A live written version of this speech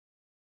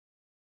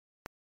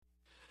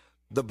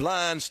The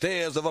blind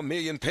stares of a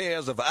million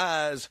pairs of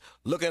eyes,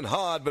 looking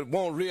hard but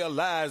won't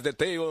realize that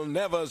they will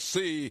never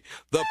see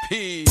the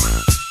P.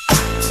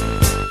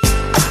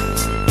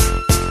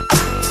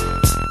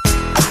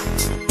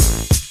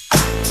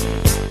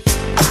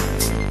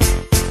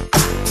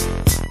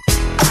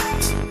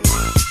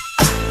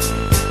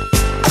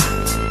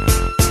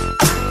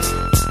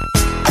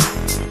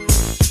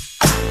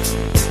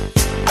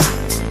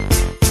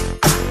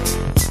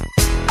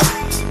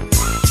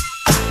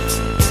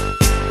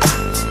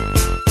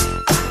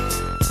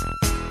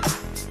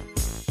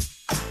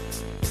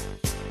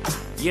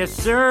 Yes,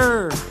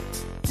 sir.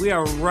 We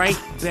are right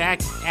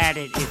back at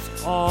it.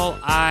 It's All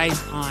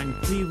Eyes on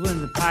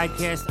Cleveland, the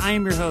podcast. I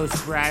am your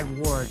host, Brad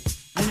Ward.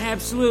 An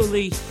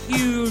absolutely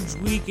huge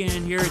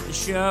weekend here at the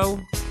show.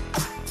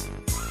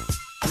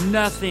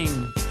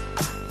 Nothing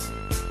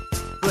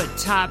but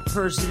top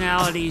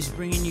personalities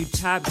bringing you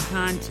top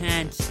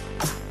content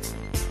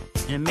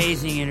and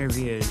amazing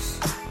interviews.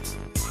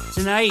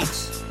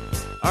 Tonight,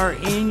 our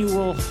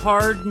annual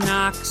Hard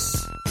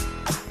Knocks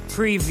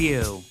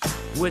preview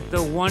with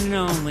the one and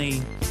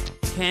only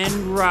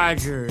Ken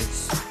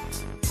Rogers,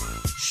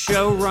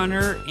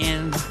 showrunner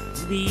and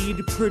lead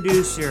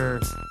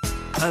producer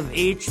of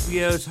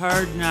HBO's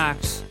Hard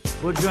Knocks,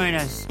 will join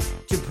us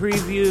to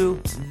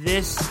preview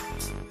this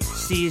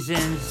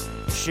season's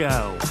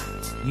show.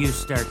 You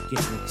start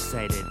getting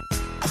excited.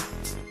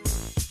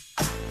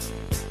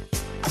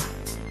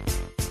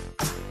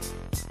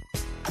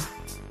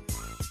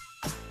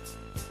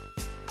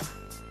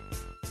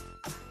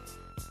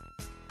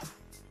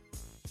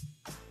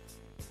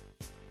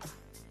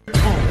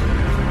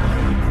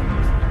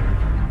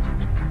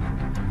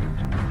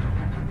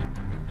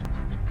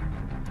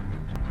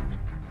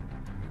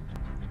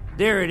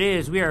 There it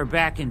is. We are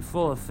back in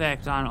full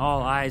effect on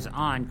All Eyes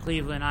on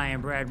Cleveland. I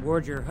am Brad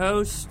Ward, your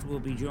host.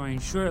 We'll be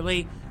joined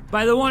shortly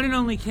by the one and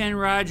only Ken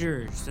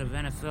Rogers of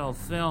NFL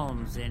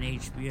Films and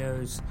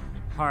HBO's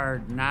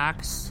Hard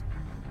Knocks.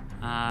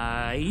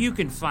 You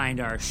can find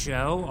our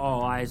show,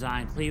 All Eyes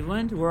on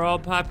Cleveland, where all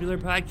popular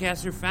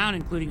podcasts are found,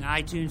 including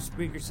iTunes,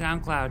 Spreaker,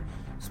 SoundCloud,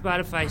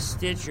 Spotify,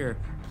 Stitcher,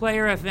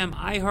 Player FM,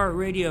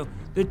 iHeartRadio,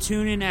 the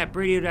TuneIn app,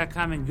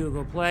 radio.com, and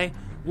Google Play.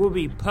 Will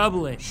be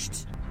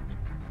published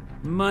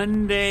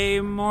Monday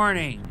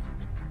morning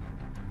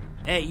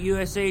at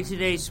USA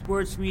Today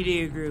Sports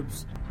Media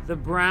Group's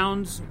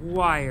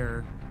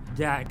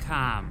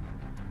thebrownswire.com.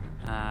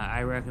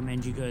 I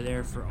recommend you go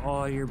there for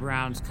all your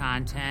Browns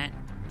content.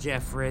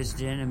 Jeff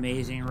Risdon,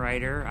 amazing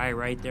writer. I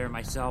write there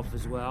myself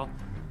as well.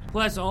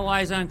 Plus, All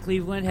Eyes on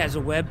Cleveland has a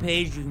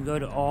webpage. You can go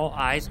to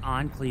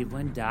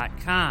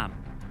alliesOnCleveland.com.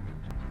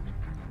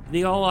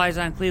 The All Eyes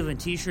on Cleveland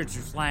t-shirts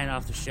are flying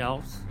off the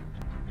shelves.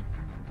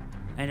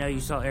 I know you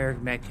saw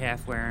Eric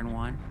Metcalf wearing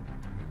one.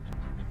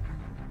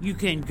 You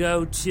can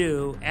go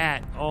to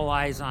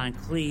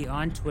 @AllEyesOnCle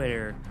on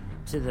Twitter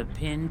to the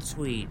pinned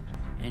tweet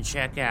and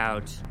check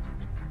out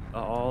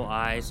All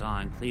Eyes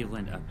on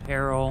Cleveland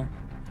apparel.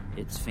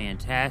 It's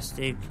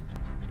fantastic.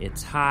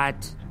 It's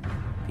hot.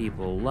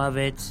 People love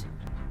it.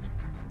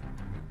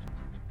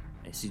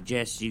 I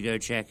suggest you go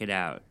check it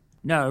out.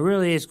 No, it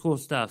really is cool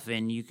stuff,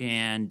 and you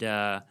can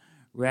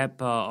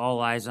rep All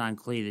Eyes on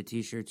Cle. The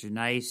t-shirts are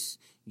nice.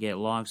 You get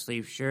long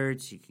sleeve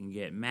shirts. You can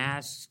get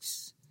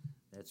masks.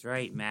 That's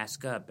right,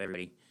 mask up,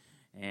 everybody.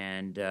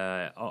 And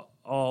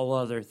all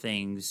other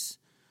things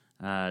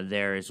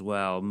there as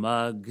well.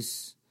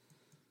 Mugs,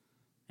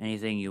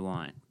 anything you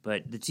want.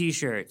 But the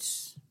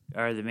t-shirts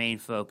are the main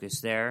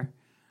focus there.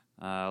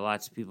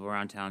 Lots of people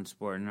around town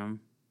sporting them.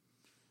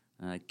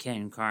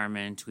 Ken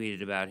Carman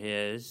tweeted about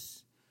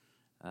his,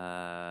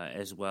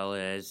 as well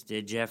as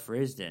did Jeff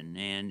Risdon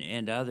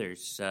and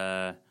others.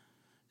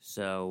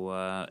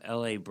 So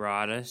L.A.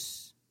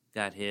 Broadus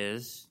got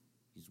his.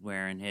 He's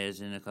wearing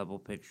his in a couple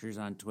pictures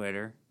on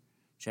Twitter.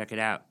 Check it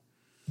out.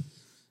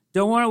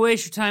 Don't want to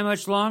waste your time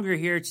much longer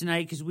here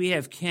tonight because we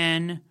have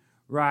Ken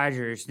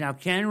Rogers. Now,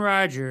 Ken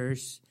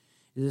Rogers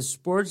is a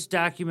sports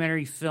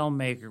documentary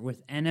filmmaker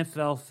with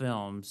NFL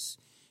Films.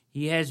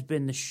 He has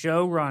been the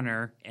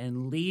showrunner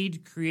and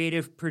lead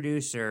creative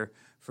producer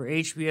for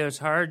HBO's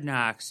Hard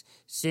Knocks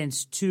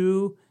since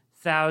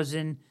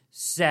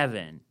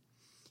 2007.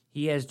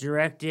 He has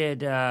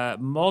directed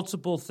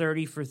multiple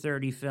 30 for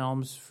 30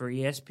 films for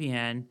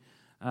ESPN,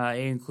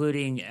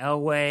 including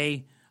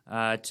Elway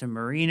to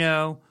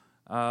Marino,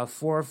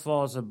 Four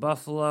Falls of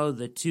Buffalo,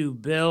 The Two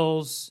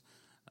Bills,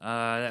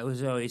 that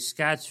was always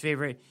Scott's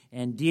favorite,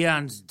 and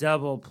Dion's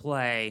Double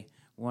Play,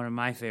 one of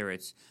my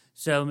favorites.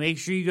 So make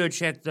sure you go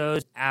check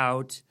those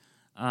out.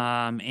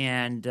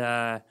 And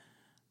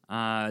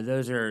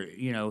those are,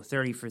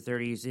 30 for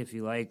 30s if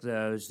you like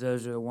those.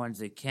 Those are the ones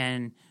that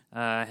Ken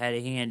had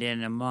a hand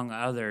in, among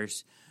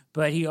others.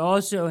 But he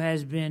also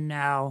has been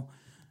now,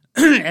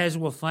 as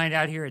we'll find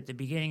out here at the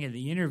beginning of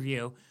the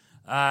interview,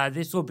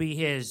 this will be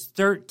his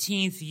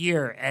 13th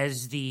year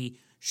as the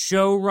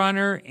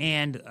showrunner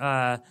and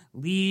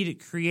lead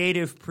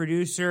creative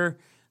producer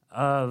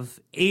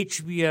of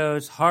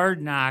HBO's Hard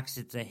Knocks.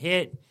 It's a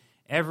hit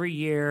every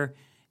year,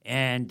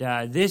 And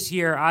this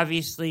year,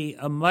 obviously,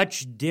 a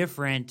much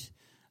different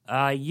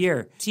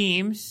year.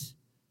 Teams,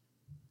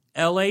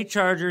 L.A.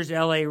 Chargers,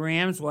 L.A.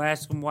 Rams, we'll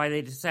ask them why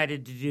they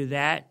decided to do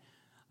that.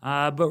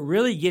 But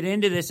really get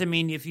into this. I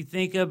mean, if you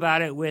think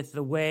about it with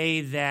the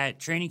way that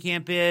training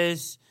camp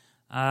is,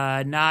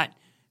 not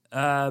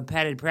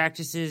padded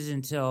practices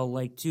until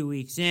like 2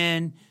 weeks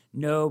in,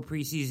 no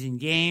preseason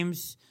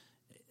games,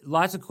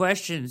 lots of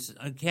questions,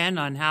 Ken,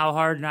 on how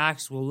Hard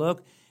Knocks will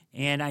look.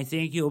 And I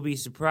think you'll be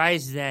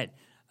surprised that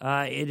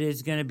it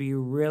is going to be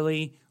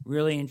really,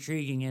 really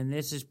intriguing. And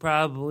this is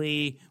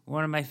probably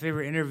one of my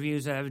favorite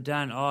interviews I've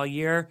done all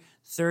year.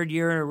 Third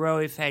year in a row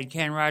we've had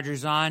Ken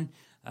Rogers on.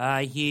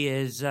 He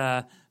is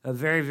a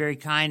very, very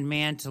kind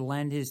man to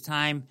lend his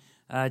time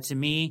to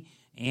me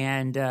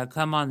and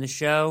come on the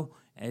show,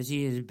 as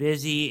he is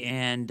busy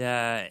and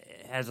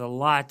has a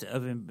lot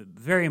of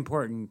very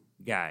important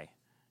guy,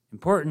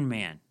 important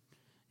man.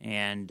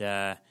 And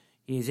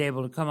he is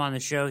able to come on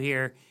the show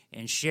here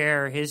and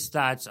share his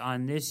thoughts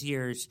on this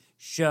year's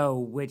show,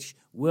 which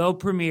will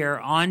premiere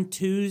on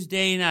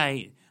Tuesday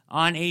night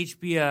on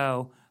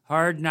HBO,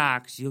 Hard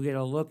Knocks. You'll get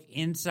a look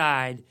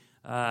inside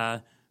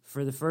for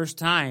the first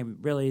time,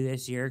 really,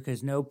 this year,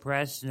 because no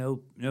press,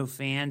 no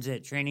fans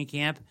at training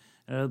camp.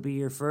 It'll be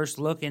your first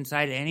look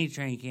inside any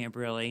training camp,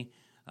 really,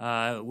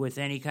 with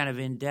any kind of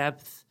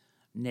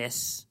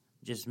in-depthness.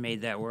 Just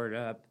made that word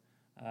up.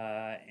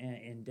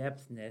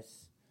 In-depthness.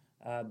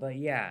 But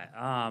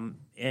yeah,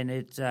 and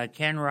it's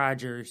Ken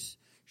Rogers,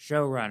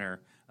 showrunner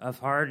of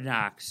Hard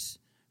Knocks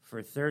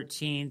for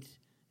 13th.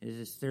 This is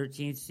his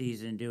 13th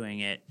season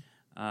doing it.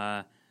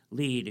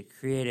 Lead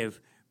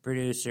creative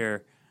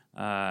producer,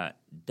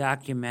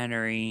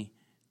 documentary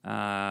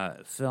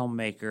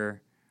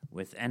filmmaker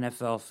with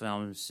NFL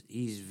Films.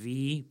 He's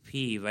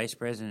VP, Vice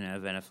President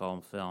of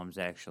NFL Films,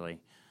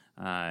 actually.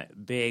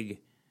 Big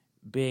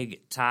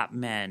top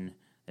men.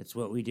 That's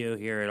what we do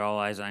here at All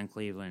Eyes on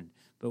Cleveland.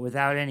 But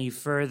without any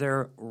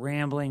further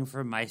rambling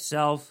from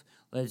myself,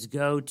 let's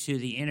go to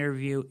the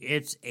interview.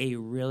 It's a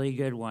really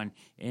good one.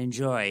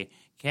 Enjoy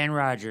Ken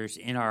Rogers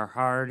in our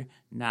Hard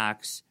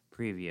Knocks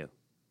preview.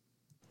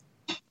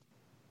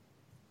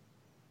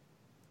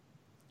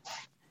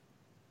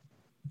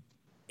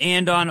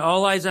 And on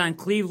All Eyes on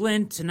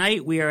Cleveland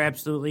tonight, we are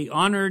absolutely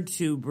honored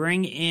to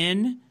bring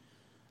in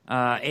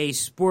a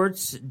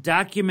sports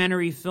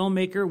documentary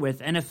filmmaker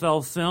with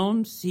NFL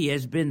Films. He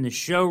has been the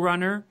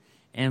showrunner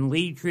and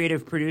lead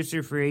creative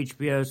producer for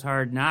HBO's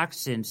Hard Knocks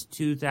since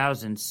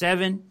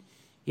 2007.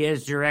 He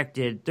has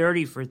directed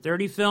 30 for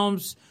 30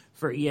 films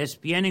for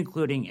ESPN,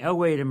 including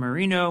Elway to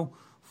Marino,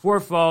 Four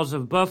Falls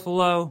of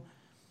Buffalo,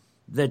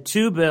 The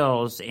Two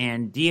Bills,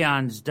 and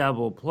Dion's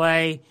Double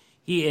Play.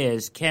 He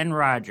is Ken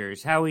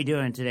Rogers. How are we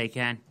doing today,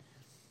 Ken?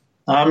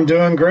 I'm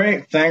doing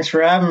great. Thanks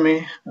for having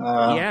me.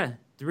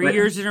 3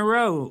 years in a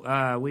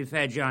row we've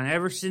had you on,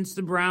 ever since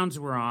the Browns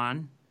were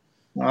on.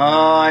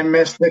 I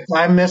missed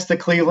the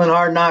Cleveland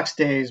Hard Knocks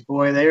days,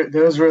 boy.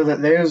 Those were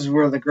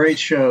the great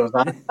shows.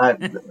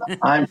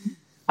 I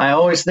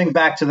always think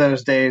back to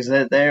those days.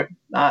 I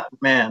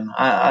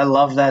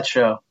love that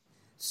show.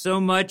 So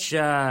much,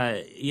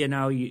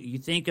 you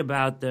think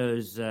about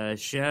those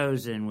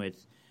shows, and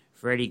with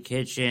Freddie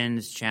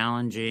Kitchens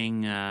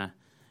challenging,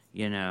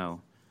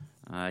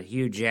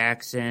 Hugh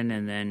Jackson,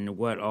 and then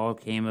what all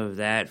came of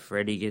that.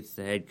 Freddie gets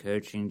the head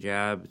coaching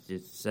job.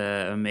 It's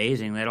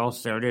amazing. That all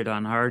started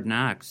on Hard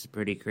Knocks.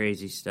 Pretty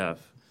crazy stuff.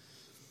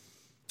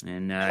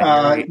 And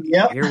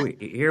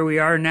here we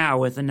are now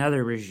with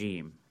another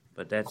regime,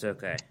 but that's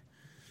okay.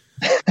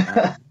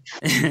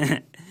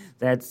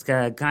 That's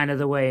kind of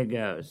the way it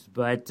goes.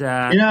 But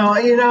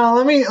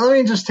let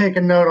me just take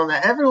a note on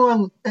that.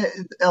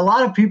 A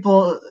lot of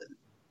people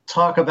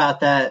talk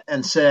about that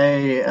and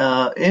say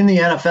in the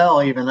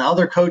NFL, even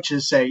other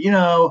coaches say,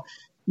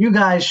 you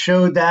guys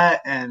showed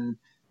that and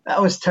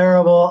that was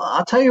terrible.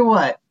 I'll tell you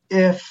what,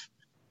 if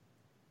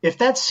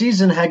that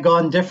season had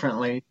gone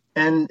differently,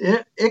 and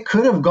it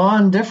could have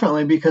gone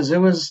differently, because it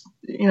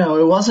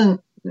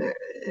wasn't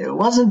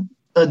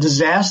a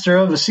disaster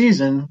of a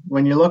season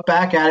when you look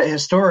back at it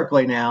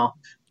historically now.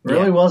 It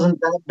really wasn't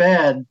that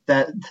bad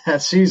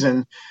that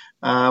season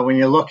when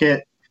you look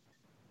at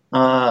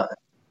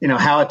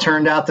how it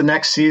turned out the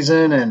next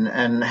season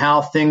and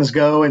how things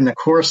go in the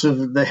course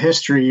of the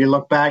history. You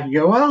look back, you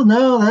go, well,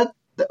 no,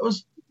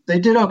 they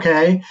did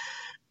okay.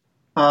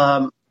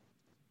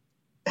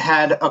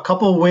 Had a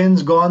couple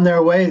wins gone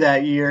their way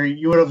that year,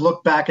 you would have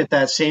looked back at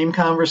that same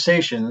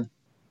conversation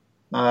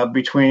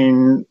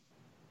between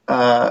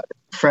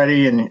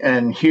Freddie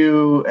and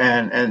Hugh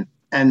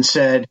and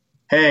said,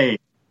 hey,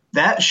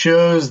 that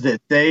shows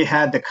that they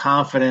had the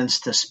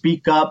confidence to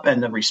speak up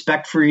and the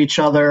respect for each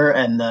other,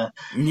 and the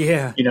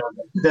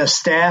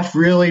staff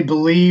really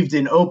believed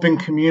in open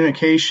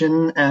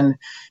communication. And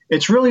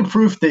it's really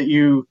proof that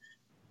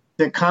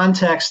the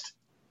context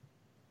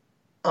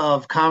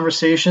of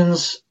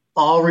conversations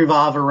all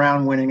revolve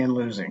around winning and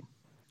losing.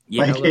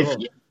 If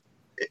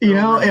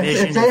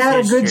they had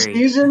a good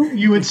season,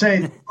 you would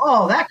say,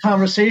 oh, that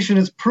conversation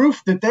is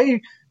proof that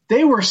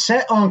they were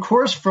set on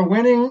course for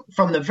winning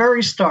from the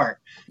very start.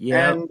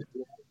 Yep. And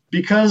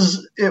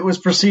because it was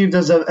perceived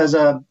as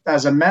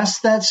a mess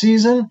that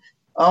season,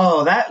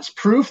 that's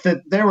proof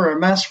that they were a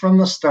mess from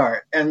the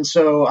start. And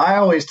so I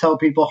always tell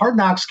people, Hard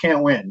Knocks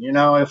can't win.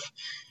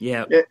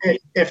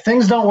 If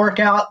things don't work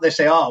out, they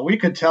say, we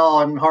could tell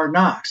on Hard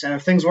Knocks. And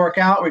if things work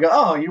out, we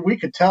go, we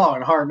could tell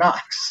on Hard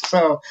Knocks.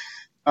 So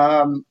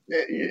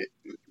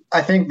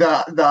I think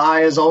the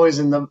eye is always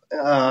in the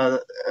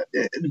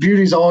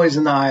beauty's always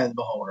in the eye of the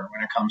beholder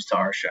when it comes to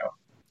our show.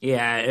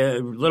 Yeah, a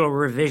little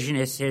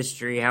revisionist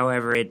history.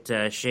 However,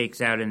 it shakes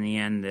out in the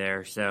end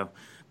there. So,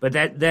 but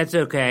that's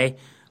okay.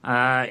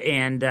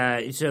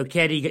 So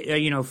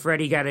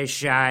Freddie got his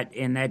shot,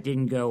 and that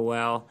didn't go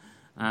well.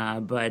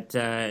 But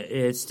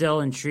it's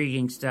still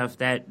intriguing stuff.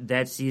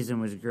 That season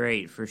was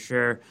great for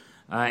sure,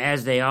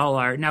 as they all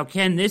are. Now,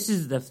 Ken, this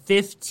is the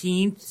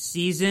 15th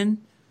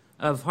season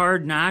of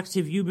Hard Knocks.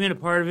 Have you been a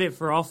part of it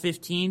for all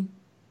 15?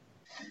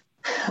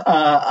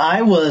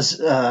 I was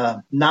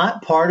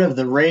not part of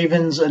the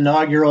Ravens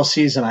inaugural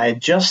season. I had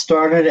just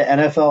started at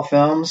NFL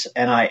Films,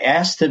 and I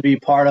asked to be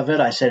part of it.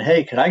 I said,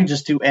 "Hey, could I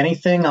just do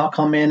anything? I'll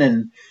come in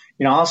and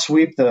I'll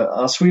sweep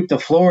the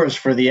floors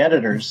for the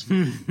editors."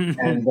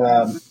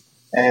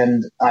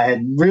 and I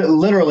had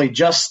literally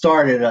just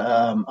started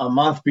a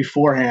month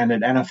beforehand at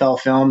NFL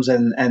Films,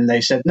 and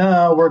they said,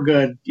 "No, we're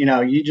good.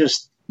 You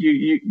just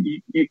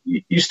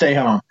you stay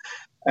home."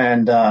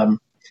 And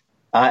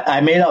I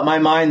made up my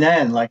mind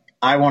then, like,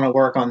 I want to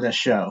work on this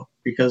show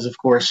because, of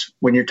course,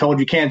 when you're told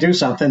you can't do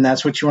something,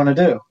 that's what you want to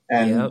do.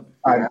 And yep.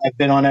 I've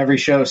been on every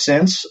show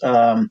since,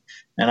 and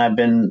I've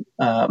been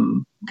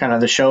kind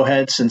of the show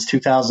head since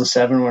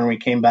 2007 when we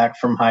came back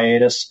from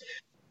hiatus.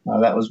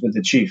 That was with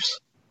the Chiefs.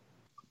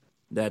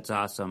 That's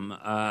awesome.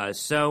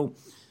 So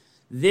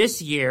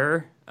this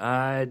year,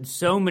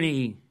 so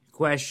many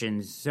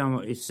questions,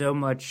 so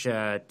much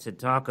to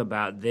talk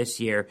about this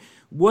year.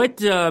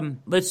 Let's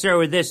start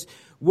with this.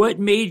 What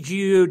made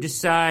you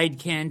decide,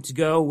 Ken, to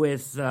go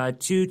with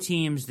two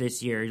teams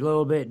this year? A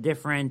little bit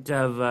different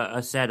of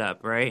a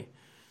setup, right?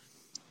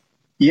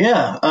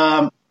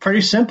 Yeah,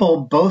 pretty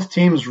simple. Both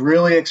teams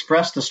really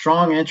expressed a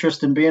strong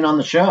interest in being on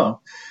the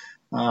show.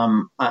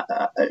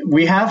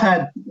 We have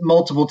had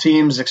multiple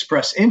teams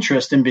express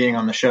interest in being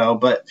on the show,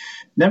 but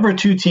never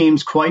two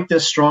teams quite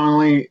this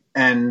strongly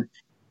and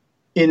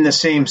in the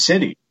same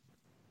city.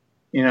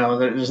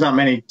 There's not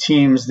many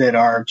teams that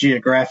are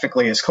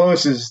geographically as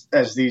close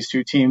as these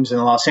two teams in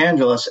Los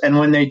Angeles. And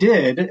when they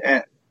did,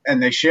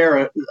 and they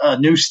share a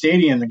new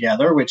stadium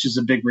together, which is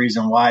a big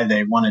reason why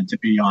they wanted to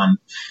be on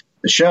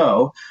the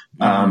show.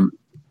 Mm-hmm.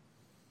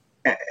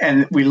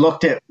 And we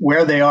looked at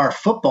where they are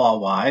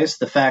football-wise,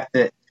 the fact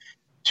that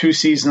 2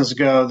 seasons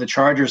ago, the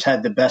Chargers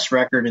had the best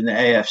record in the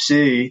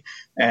AFC,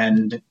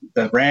 and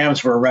the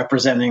Rams were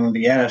representing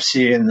the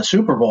NFC in the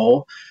Super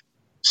Bowl.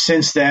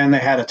 Since then, they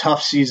had a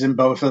tough season,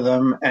 both of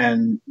them,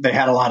 and they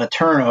had a lot of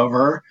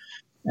turnover.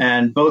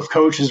 And both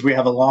coaches we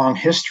have a long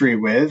history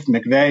with.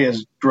 McVay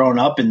has grown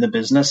up in the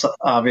business,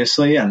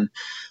 obviously, and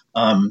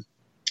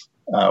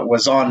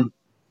was on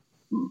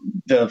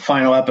the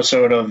final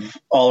episode of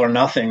All or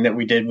Nothing that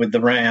we did with the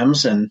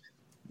Rams. And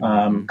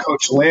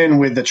Coach Lynn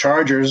with the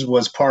Chargers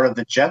was part of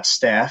the Jets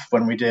staff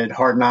when we did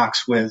Hard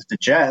Knocks with the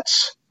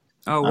Jets.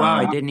 Oh, wow.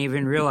 I didn't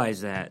even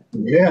realize that.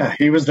 Yeah,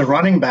 he was the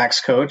running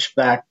backs coach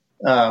back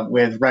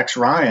with Rex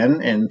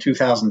Ryan in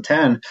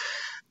 2010.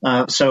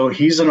 So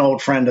he's an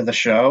old friend of the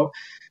show.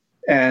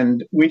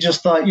 And we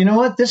just thought,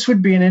 this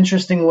would be an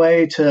interesting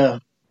way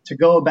to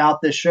go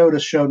about this show, to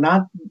show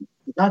not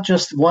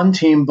just one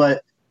team,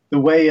 but the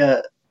way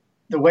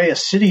a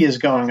city is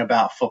going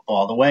about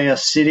football, the way a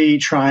city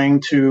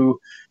trying to,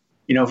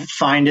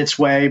 find its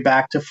way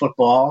back to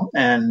football,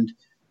 and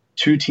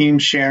two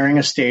teams sharing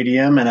a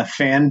stadium and a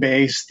fan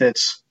base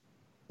that's,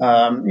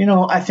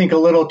 I think a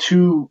little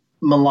too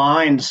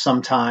maligned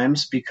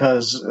sometimes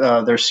because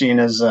they're seen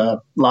as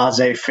a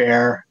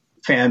laissez-faire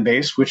fan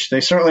base, which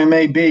they certainly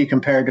may be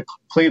compared to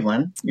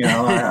Cleveland.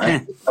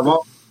 I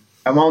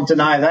won't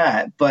deny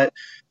that, but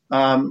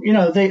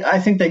I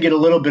think they get a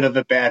little bit of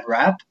a bad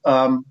rap.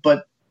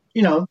 But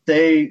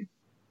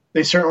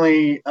they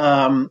certainly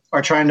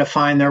are trying to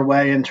find their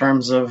way in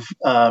terms of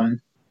the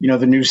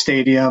new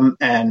stadium,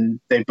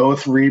 and they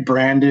both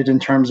rebranded in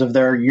terms of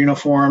their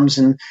uniforms,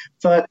 and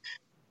thought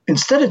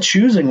instead of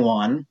choosing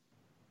one,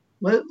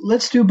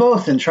 let's do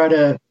both and try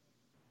to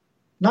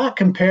not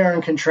compare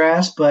and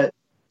contrast, but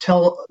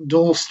tell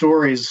dual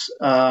stories.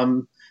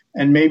 And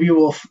maybe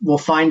we'll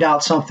find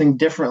out something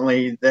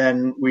differently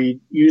than we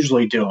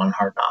usually do on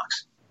Hard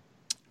Knocks.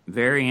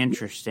 Very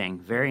interesting.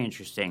 Very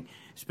interesting,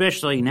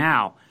 especially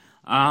now.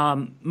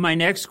 My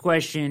next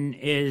question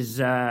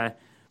is,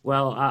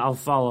 I'll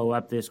follow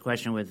up this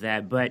question with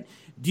that, but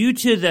due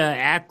to the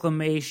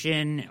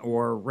acclimation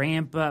or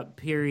ramp-up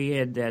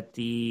period that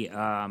the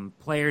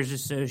Players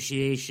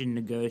Association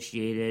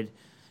negotiated,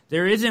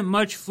 there isn't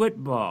much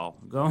football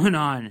going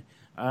on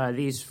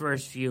these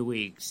first few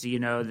weeks.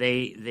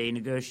 They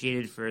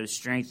negotiated for the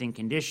strength and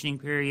conditioning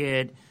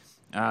period,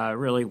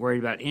 really worried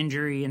about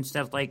injury and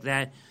stuff like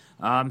that.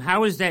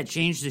 How has that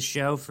changed the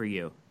show for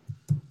you?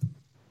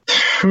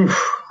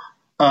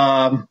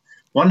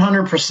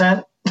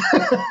 100%.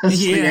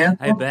 Yeah,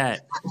 I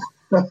bet.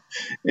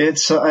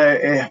 It's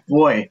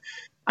boy.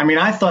 I mean,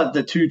 I thought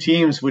the two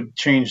teams would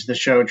change the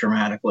show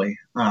dramatically.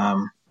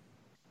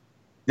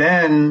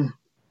 Then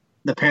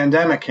the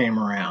pandemic came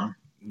around,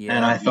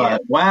 and I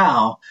thought,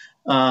 wow,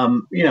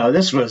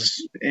 this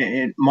was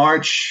in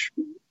March,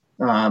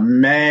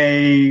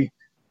 May,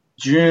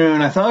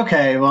 June. I thought,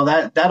 okay, well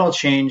that'll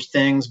change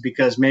things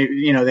because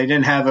maybe they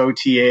didn't have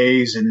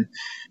OTAs and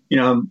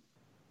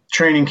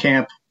training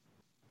camp.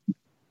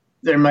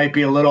 There might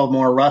be a little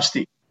more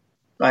rusty.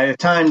 By the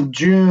time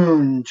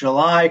June,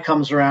 July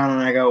comes around,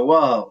 and I go,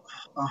 whoa,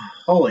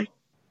 holy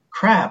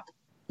crap!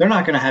 They're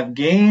not going to have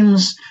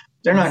games.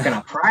 They're not going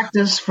to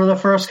practice for the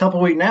first couple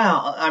of weeks.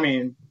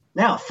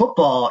 Now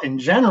football in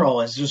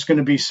general is just going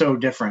to be so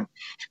different.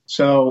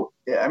 So,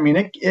 I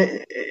mean,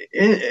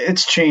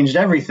 it's changed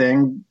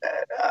everything,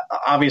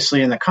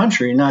 obviously in the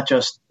country, not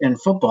just in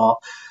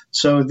football.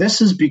 So this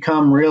has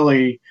become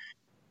really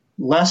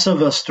less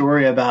of a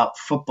story about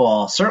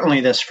football, certainly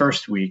this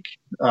first week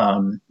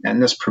and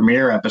this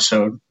premiere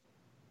episode,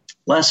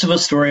 less of a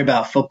story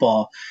about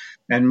football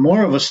and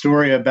more of a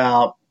story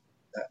about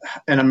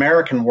an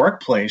American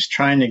workplace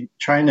trying to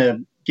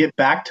get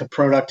back to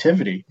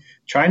productivity,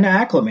 trying to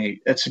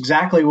acclimate. It's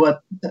exactly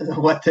what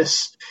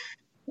this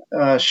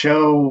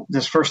show,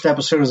 this first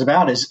episode is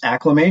about, is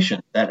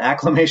acclimation. That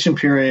acclimation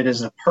period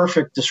is the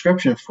perfect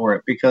description for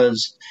it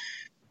because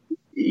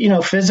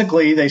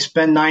physically they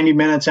spend 90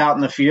 minutes out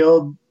in the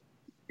field,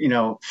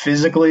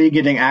 physically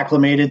getting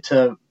acclimated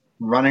to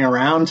running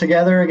around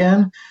together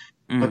again.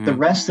 Mm-hmm. But the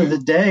rest of the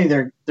day,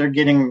 they're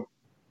getting,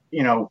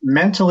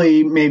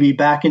 mentally maybe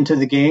back into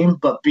the game,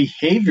 but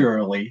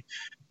behaviorally,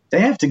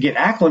 they have to get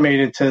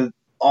acclimated to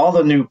all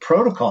the new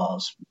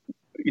protocols,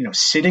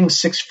 sitting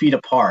 6 feet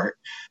apart.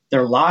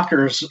 Their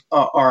lockers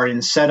are in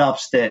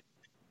setups that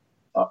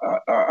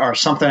are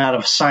something out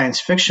of a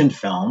science fiction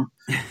film.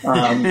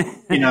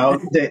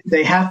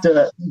 They have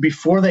to,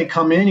 before they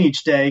come in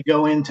each day,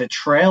 go into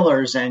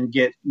trailers and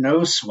get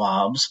nose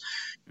swabs.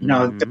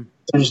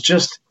 There's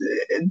just,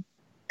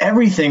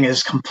 everything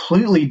is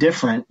completely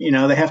different.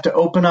 They have to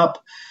open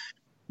up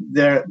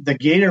the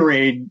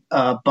Gatorade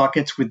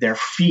buckets with their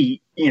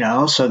feet,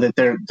 so that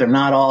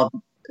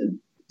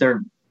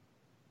they're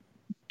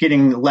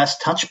getting less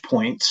touch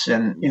points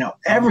and,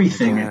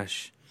 everything. Oh,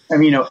 gosh.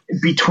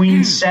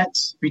 Between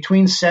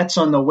sets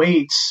on the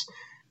weights,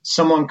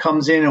 someone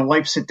comes in and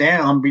wipes it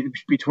down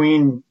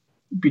between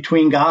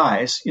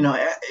guys.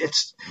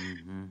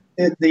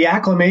 The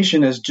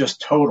acclimation is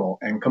just total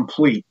and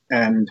complete.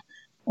 And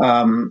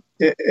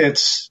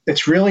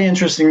it's really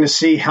interesting to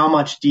see how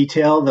much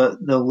detail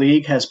the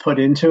league has put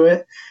into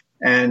it.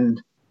 And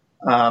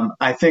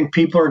I think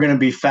people are going to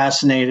be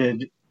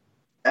fascinated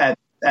at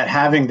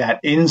having that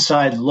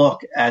inside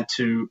look at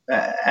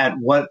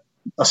what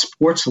a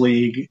sports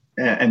league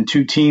and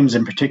two teams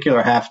in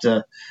particular have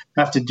to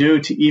do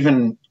to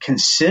even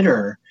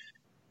consider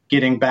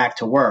getting back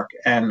to work.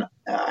 And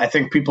I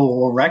think people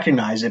will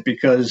recognize it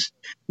because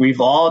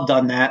we've all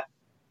done that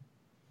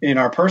in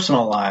our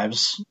personal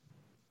lives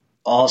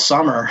all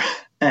summer.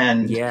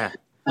 And, you're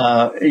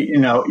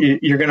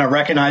going to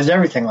recognize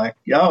everything like,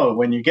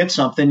 when you get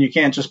something, you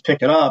can't just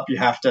pick it up. You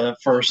have to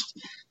first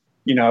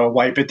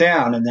wipe it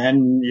down, and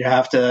then you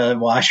have to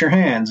wash your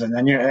hands, and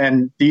then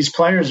and these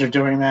players are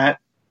doing that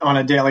on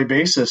a daily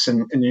basis,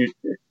 and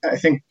I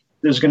think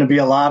there's going to be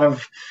a lot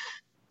of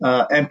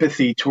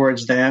empathy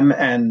towards them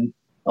and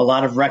a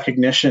lot of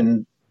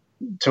recognition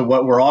to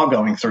what we're all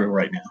going through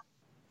right now.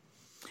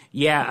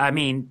 Yeah,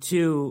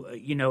 to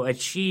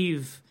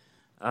achieve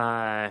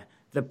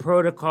the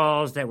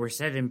protocols that were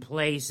set in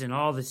place and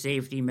all the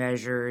safety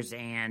measures,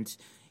 and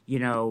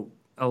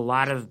a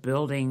lot of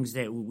buildings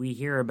that we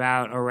hear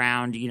about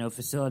around,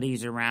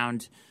 facilities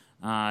around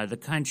the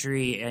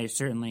country,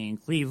 certainly in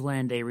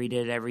Cleveland, they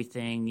redid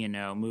everything,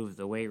 moved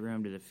the weight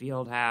room to the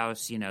field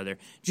house. They're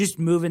just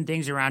moving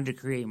things around to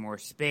create more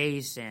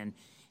space, and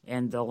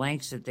the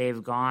lengths that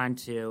they've gone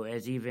to,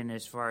 as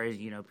far as,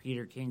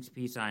 Peter King's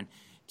piece on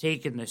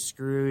taking the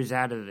screws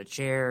out of the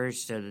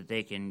chairs so that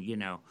they can,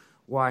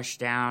 wash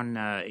down,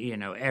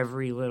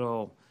 every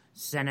little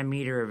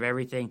centimeter of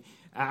everything.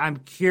 I'm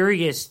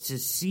curious to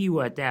see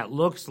what that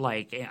looks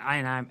like,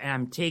 and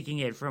I'm taking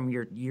it from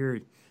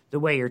the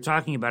way you're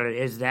talking about it.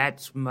 Is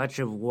that much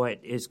of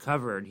what is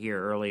covered here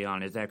early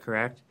on? Is that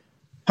correct?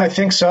 I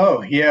think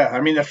so.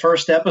 Yeah. The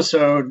first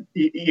episode,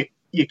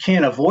 you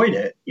can't avoid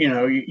it.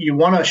 You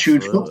want to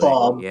shoot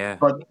football, yeah.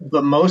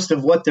 but most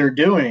of what they're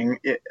doing,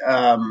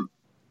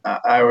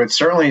 I would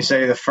certainly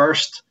say the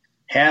first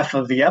half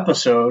of the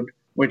episode,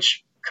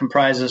 which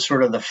comprises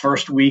sort of the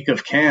first week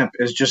of camp,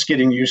 is just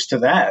getting used to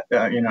that,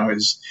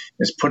 is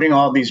putting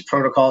all these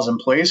protocols in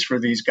place for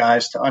these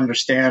guys to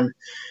understand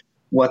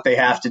what they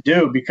have to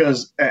do,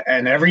 because,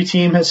 and every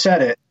team has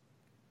said it,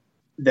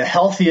 the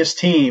healthiest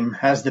team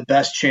has the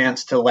best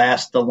chance to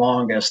last the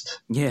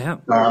longest. Yeah.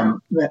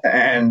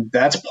 And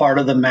that's part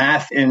of the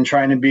math in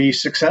trying to be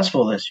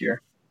successful this year.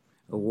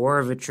 A war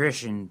of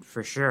attrition,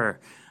 for sure.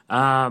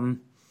 Now,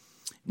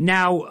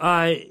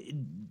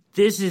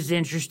 this is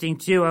interesting,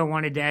 too. I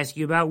wanted to ask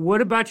you about,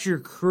 what about your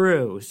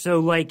crew? So,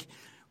 like,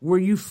 were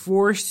you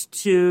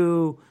forced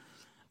to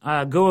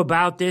go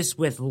about this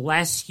with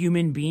less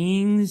human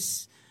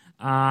beings?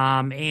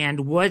 And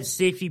what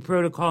safety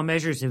protocol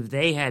measures have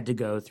they had to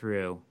go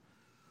through?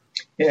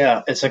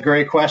 Yeah, it's a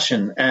great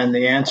question. And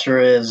the answer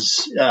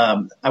is,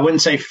 I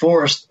wouldn't say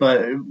forced,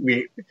 but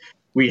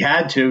we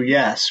had to,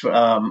 yes.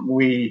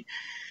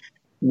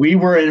 We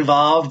were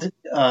involved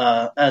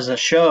as a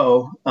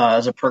show,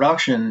 as a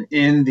production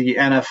in the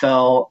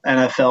NFLPA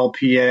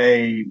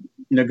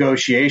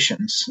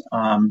negotiations,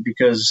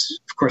 because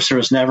of course there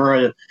was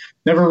never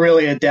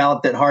really a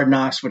doubt that Hard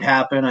Knocks would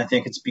happen. I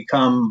think it's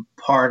become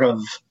part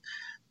of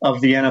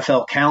the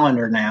NFL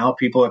calendar now.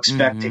 People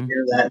expect to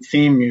hear that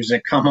theme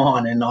music come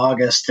on in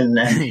August, and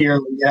here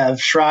we have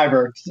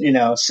Schreiber,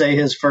 say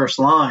his first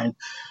line.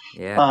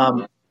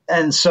 Yeah.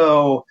 And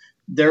so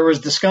there was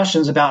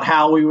discussions about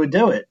how we would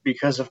do it,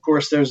 because of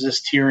course there's this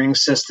tiering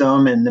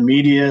system and the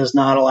media is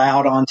not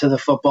allowed onto the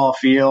football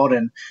field.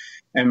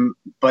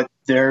 But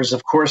there's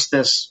of course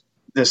this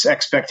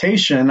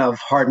expectation of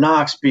Hard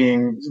Knocks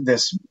being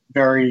this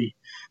very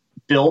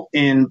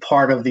built-in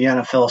part of the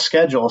NFL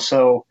schedule.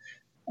 So,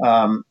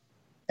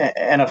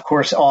 and of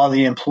course all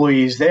the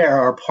employees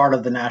there are part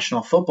of the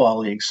National Football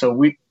League. So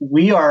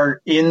we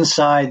are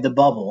inside the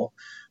bubble,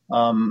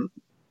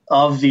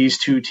 of these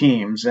two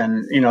teams.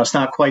 And, it's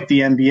not quite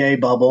the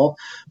NBA bubble,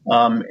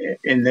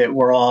 in that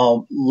we're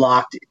all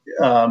locked,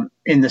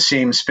 in the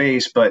same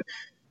space, but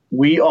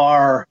we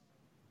are,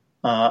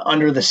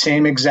 under the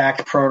same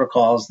exact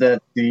protocols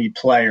that the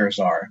players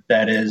are.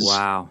 That is,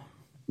 wow.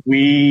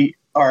 We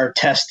are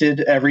tested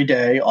every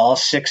day. All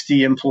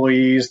 60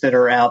 employees that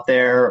are out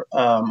there,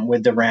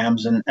 with the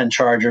Rams and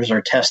Chargers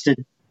are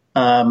tested,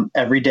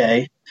 every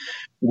day.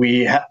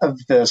 We have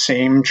the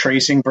same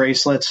tracing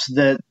bracelets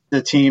that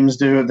the teams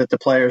do, that the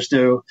players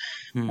do.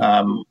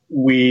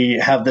 We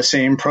have the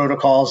same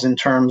protocols in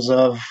terms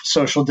of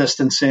social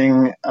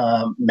distancing,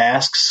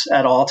 masks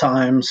at all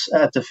times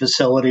at the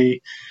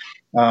facility.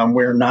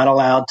 We're not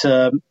allowed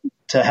to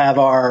have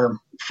our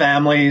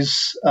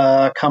families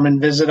come and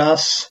visit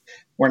us.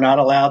 We're not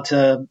allowed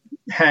to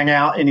hang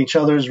out in each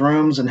other's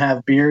rooms and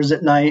have beers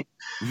at night.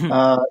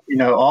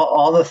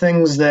 All the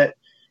things that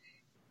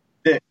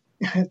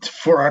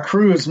for our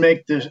crews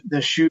make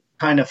the shoot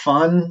kind of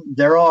fun,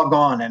 they're all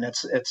gone. And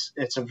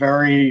it's a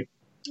very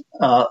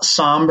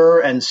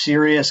somber and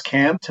serious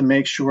camp to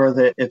make sure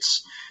that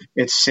it's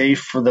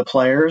safe for the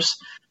players.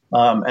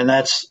 And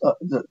that's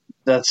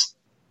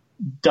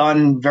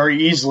done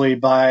very easily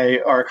by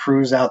our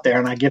crews out there.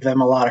 And I give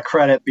them a lot of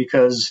credit,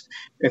 because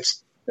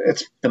it's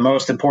the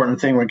most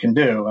important thing we can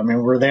do. I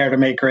mean, we're there to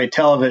make great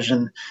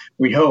television,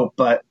 we hope,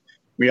 but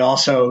we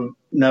also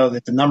know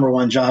that the number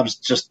one job is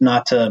just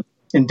not to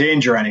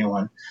endanger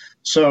anyone.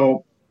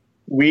 So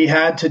we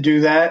had to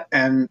do that,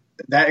 and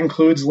that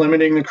includes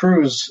limiting the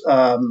crews,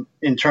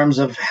 in terms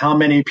of how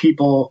many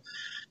people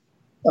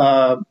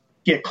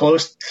get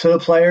close to the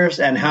players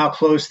and how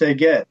close they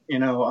get.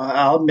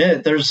 I'll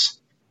admit there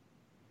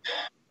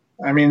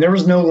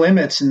was no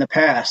limits in the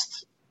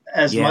past,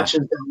 as much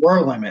as there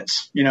were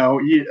limits.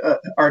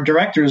 Our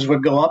directors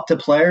would go up to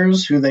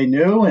players who they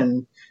knew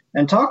and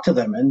talk to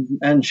them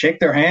and shake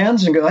their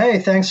hands and go, "Hey,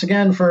 thanks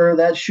again for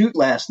that shoot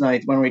last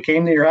night when we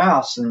came to your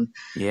house. And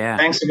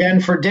thanks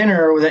again for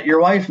dinner that your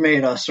wife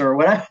made us," or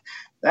whatever.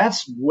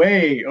 That's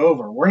way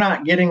over. We're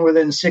not getting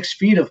within 6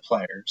 feet of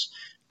players.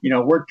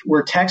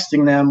 We're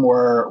texting them.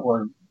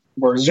 We're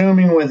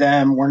Zooming with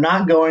them. We're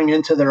not going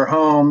into their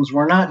homes.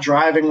 We're not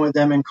driving with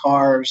them in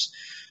cars.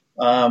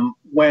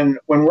 When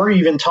we're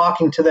even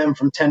talking to them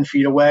from 10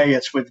 feet away,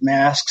 it's with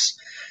masks.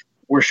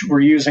 We're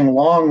using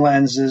long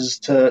lenses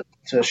to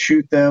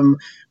shoot them.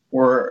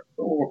 We're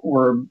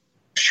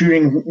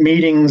shooting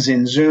meetings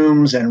in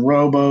Zooms and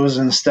Robos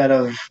instead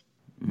of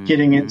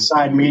getting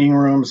inside meeting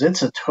rooms.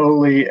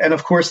 And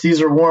of course,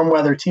 these are warm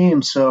weather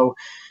teams. So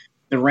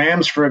the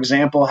Rams, for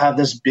example, have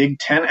this big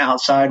tent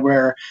outside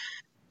where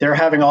they're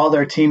having all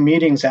their team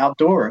meetings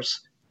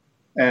outdoors.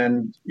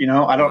 And,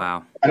 I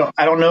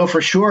don't know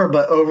for sure,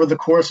 but over the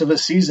course of a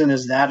season,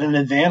 is that an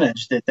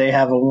advantage that they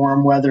have a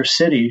warm weather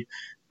city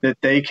that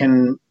they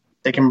can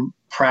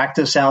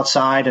practice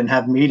outside and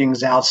have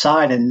meetings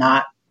outside and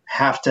not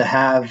have to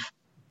have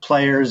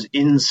players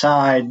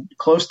inside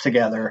close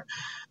together,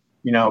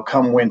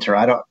 come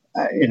winter.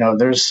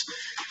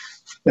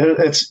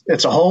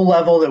 It's a whole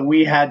level that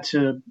we had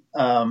to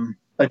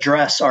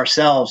address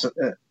ourselves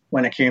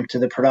when it came to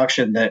the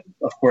production that,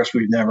 of course,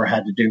 we've never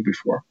had to do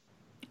before.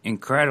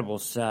 Incredible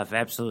stuff.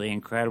 Absolutely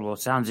incredible. It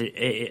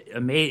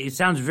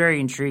sounds very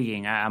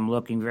intriguing. I'm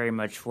looking very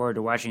much forward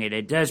to watching it.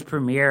 It does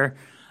premiere.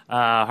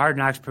 Hard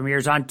Knocks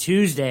premieres on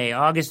Tuesday,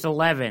 August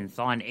 11th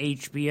on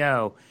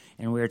HBO.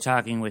 And we're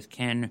talking with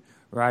Ken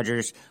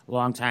Rogers,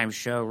 longtime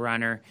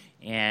showrunner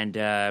and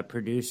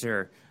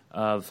producer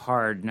of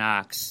Hard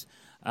Knocks.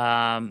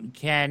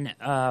 Ken,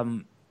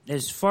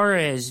 as far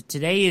as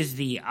today is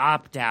the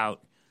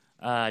opt-out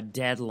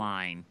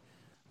deadline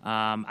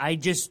I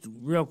just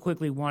real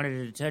quickly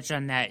wanted to touch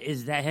on that.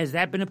 Has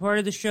that been a part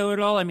of the show at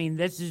all? I mean,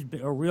 this is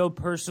a real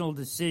personal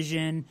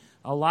decision.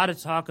 A lot of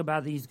talk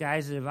about these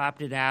guys that have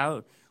opted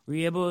out.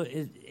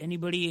 Is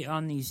anybody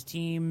on these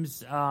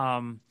teams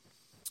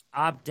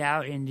opt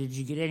out, and did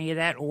you get any of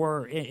that?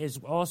 Or is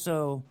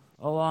also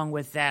along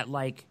with that,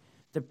 like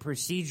the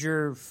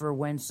procedure for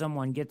when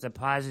someone gets a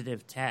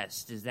positive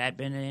test? Has that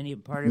been any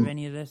part of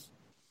any of this?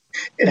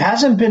 It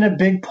hasn't been a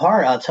big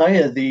part. I'll tell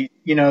you,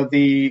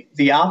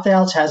 the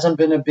opt-outs hasn't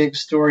been a big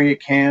story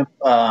at camp.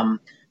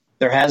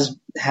 There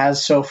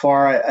has so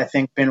far, I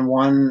think, been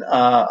one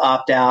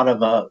opt-out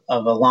of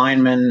a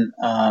lineman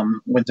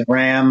with the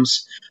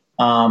Rams,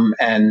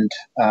 and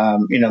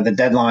the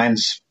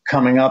deadline's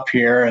coming up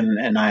here,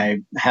 and I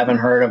haven't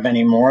heard of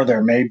any more.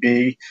 There may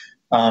be.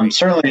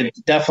 Certainly,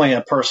 definitely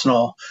a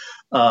personal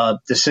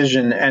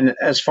decision. And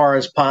as far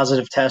as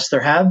positive tests,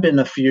 there have been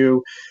a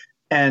few.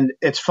 And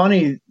it's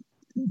funny,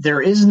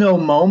 there is no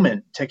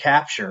moment to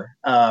capture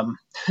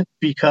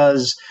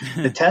because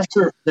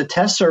the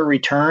tests are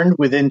returned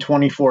within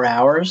 24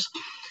 hours.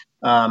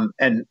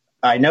 And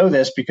I know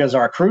this because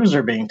our crews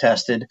are being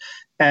tested,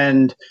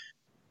 and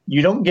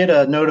you don't get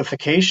a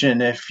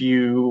notification if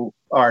you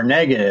are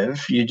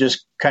negative. You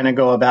just kind of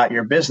go about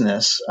your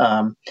business.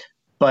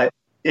 But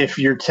if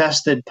you're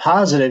tested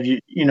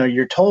positive,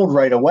 you're told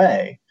right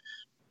away.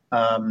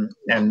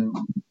 And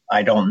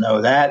I don't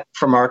know that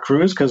from our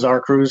crews because our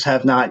crews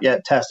have not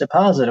yet tested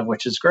positive,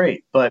 which is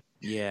great. But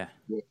yeah,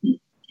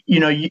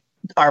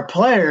 our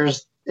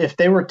players, if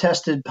they were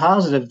tested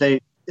positive,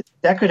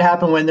 that could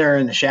happen when they're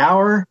in the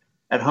shower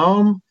at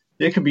home.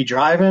 They could be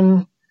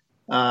driving.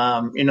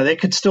 They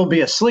could still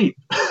be asleep.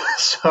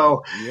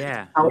 So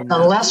yeah,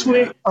 unless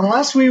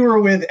we were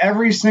with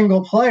every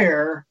single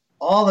player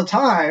all the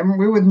time,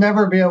 we would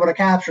never be able to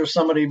capture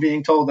somebody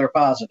being told they're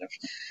positive.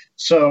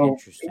 So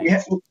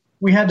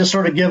we had to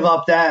sort of give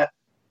up that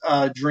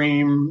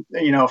dream,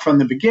 from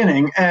the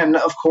beginning. And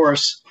of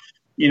course,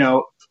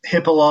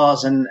 HIPAA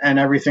laws and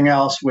everything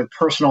else with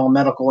personal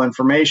medical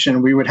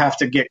information, we would have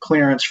to get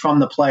clearance from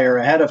the player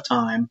ahead of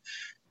time.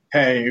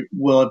 Hey,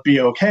 will it be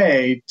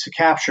okay to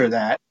capture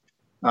that?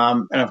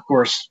 And of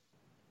course,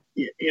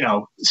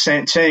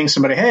 saying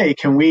somebody, hey,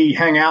 can we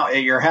hang out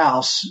at your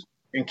house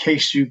in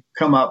case you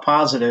come up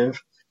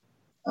positive?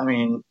 I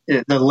mean,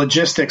 the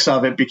logistics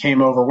of it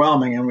became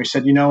overwhelming, and we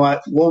said, you know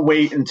what, we'll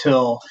wait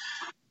until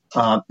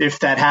if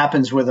that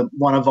happens with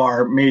one of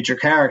our major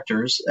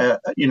characters,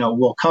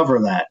 we'll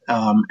cover that.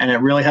 And it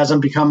really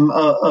hasn't become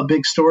a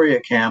big story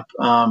at camp.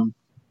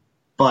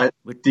 But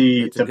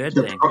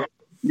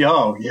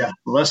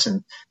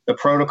listen, the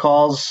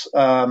protocols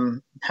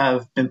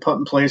have been put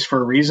in place for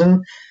a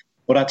reason.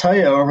 But I tell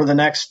you, over the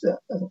next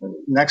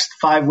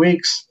 5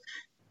 weeks,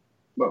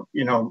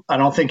 I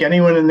don't think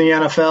anyone in the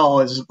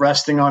NFL is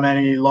resting on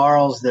any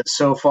laurels that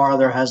so far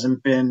there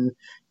hasn't been,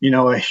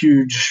 a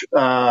huge,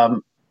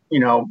 breakout.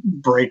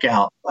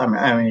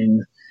 I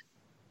mean,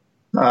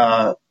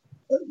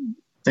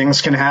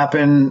 things can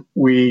happen.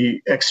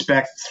 We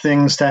expect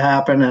things to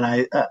happen,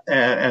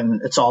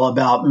 and it's all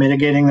about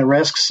mitigating the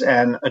risks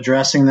and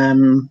addressing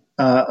them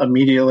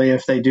immediately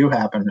if they do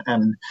happen.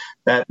 And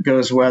that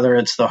goes whether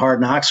it's the Hard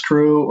Knocks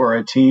crew or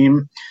a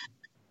team.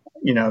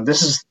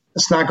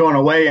 It's not going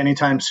away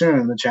anytime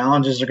soon. The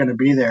challenges are going to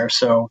be there.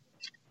 So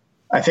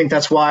I think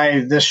that's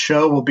why this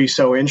show will be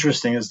so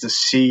interesting, is to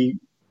see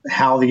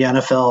how the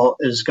NFL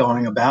is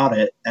going about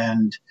it.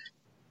 And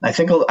I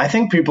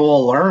think people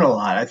will learn a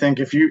lot. I think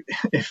if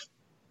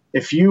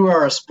you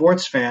are a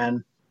sports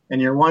fan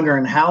and you're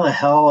wondering how the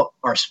hell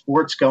are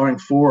sports going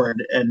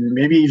forward, and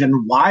maybe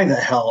even why the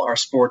hell are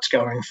sports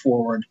going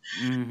forward,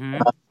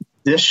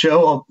 this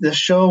show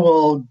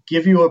will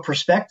give you a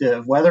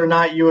perspective. Whether or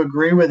not you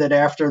agree with it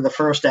after the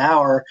first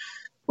hour,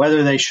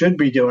 whether they should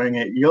be doing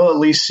it, you'll at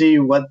least see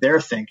what they're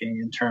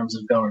thinking in terms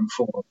of going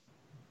forward.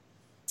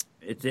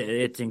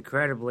 It's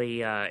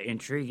incredibly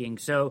intriguing.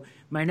 So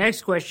my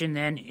next question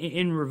then,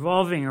 in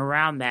revolving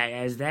around that,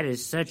 as that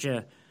is such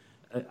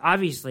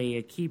obviously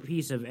a key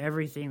piece of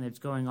everything that's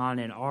going on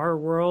in our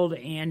world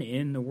and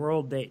in the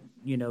world that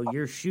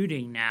you're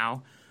shooting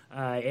now.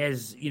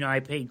 As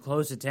I paid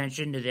close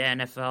attention to the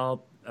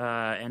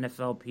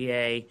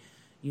NFLPA,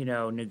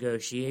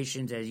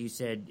 negotiations, as you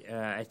said.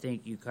 I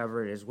think you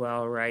covered as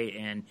well, right?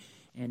 And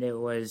it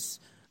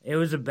was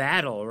a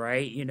battle,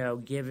 right?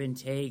 Give and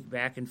take,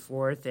 back and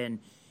forth, and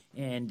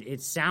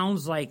it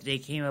sounds like they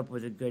came up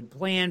with a good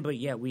plan, but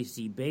yet we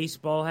see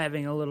baseball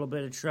having a little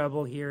bit of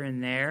trouble here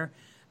and there.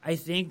 I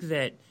think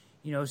that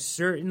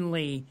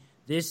certainly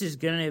this is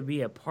going to be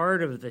a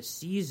part of the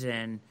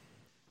season.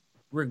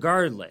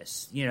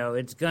 Regardless,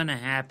 it's going to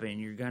happen.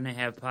 You're going to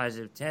have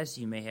positive tests.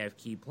 You may have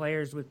key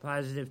players with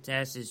positive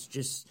tests. It's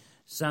just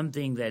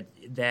something that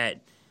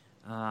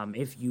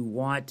if you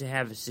want to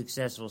have a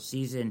successful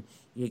season,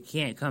 you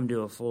can't come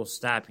to a full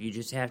stop. You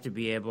just have to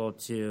be able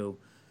to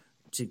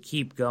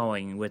keep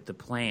going with the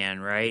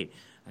plan, right?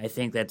 I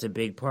think that's a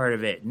big part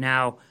of it.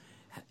 Now,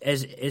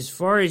 as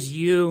far as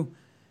you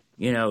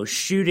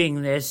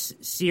shooting this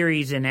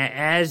series, and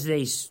as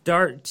they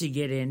start to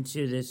get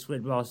into this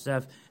football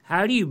stuff,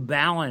 how do you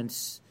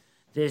balance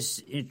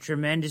this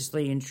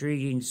tremendously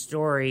intriguing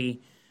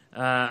story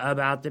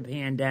about the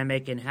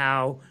pandemic and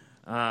how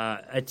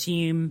a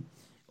team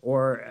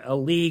or a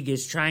league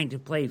is trying to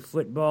play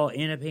football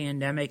in a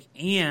pandemic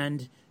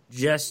and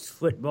just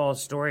football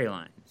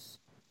storylines?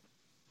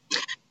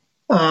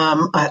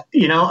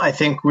 I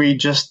think we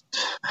just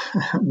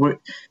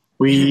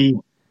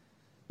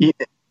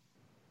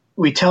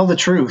we tell the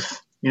truth.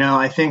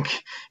 I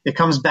think it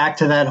comes back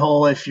to that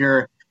whole if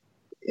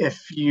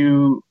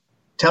you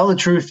tell the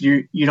truth,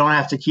 you don't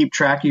have to keep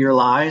track of your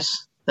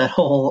lies. That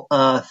whole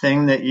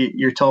thing that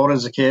you're told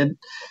as a kid.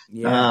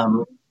 Yeah.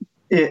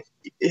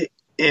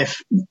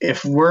 If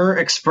we're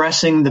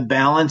expressing the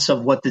balance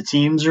of what the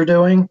teams are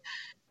doing,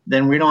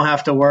 then we don't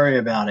have to worry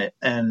about it.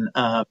 And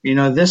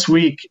this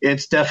week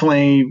it's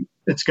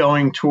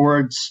going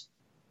towards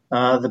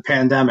the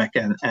pandemic,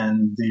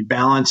 and the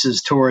balance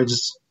is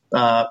towards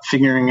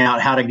figuring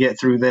out how to get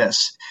through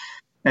this.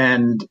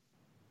 And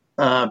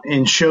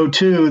in show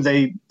 2,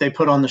 they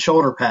put on the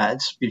shoulder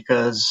pads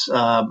because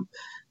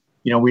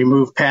we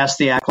move past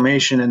the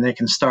acclimation and they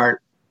can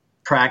start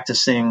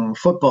practicing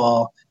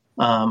football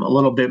a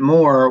little bit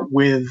more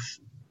with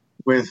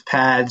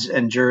pads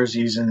and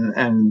jerseys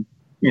and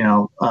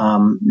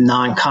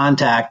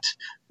non-contact,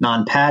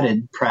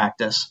 non-padded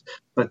practice,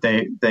 but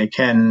they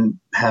can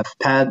have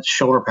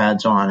shoulder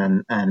pads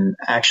on and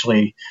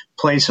actually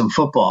play some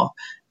football.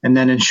 And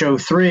then in show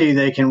 3,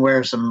 they can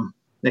wear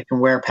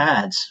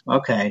pads.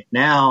 Okay.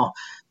 Now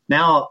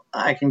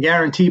I can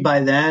guarantee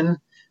by then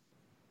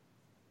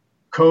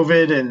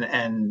COVID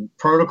and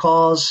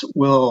protocols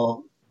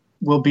will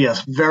be a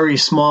very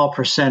small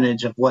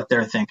percentage of what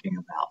they're thinking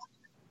about.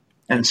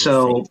 And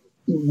so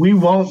we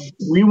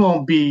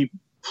won't be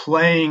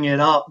playing it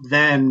up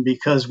then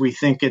because we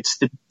think it's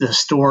the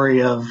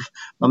story of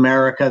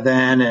America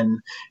then, and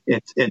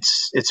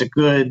it's a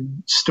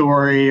good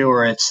story,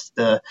 or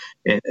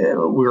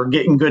we're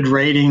getting good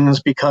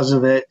ratings because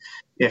of it.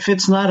 If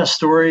it's not a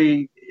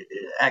story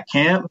at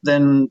camp,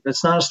 then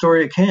it's not a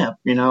story at camp.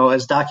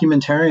 As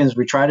documentarians,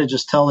 we try to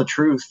just tell the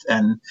truth.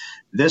 And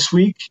this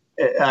week,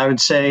 I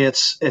would say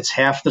it's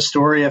half the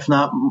story, if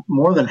not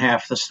more than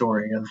half the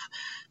story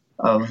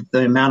of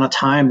the amount of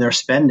time they're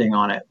spending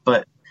on it.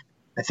 But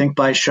I think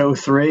by show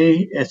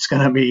 3, it's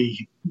going to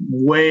be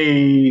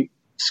way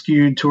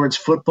skewed towards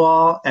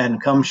football.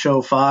 And come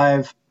show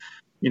 5,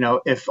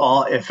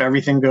 if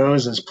everything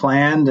goes as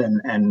planned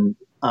and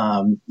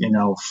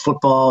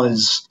football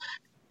is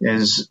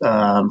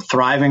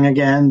thriving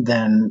again,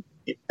 then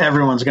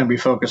everyone's going to be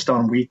focused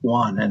on week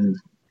 1. And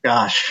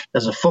gosh,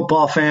 as a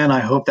football fan, I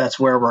hope that's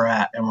where we're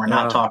at, and we're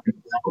not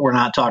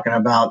talking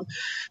about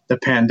the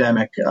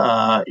pandemic,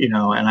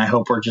 and I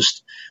hope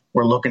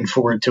we're looking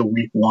forward to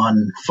week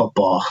 1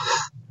 football.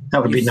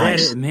 That would be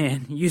nice. You said it,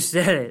 man. You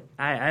said it.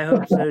 I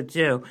hope so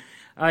too.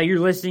 You're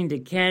listening to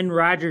Ken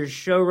Rogers,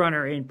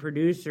 showrunner and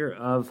producer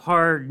of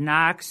Hard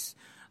Knocks,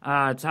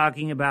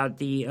 talking about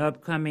the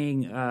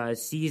upcoming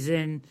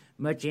season,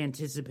 much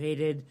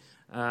anticipated,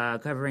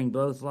 covering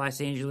both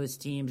Los Angeles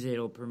teams.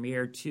 It'll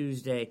premiere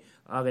Tuesday,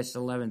 August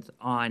 11th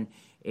on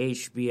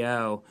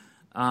HBO.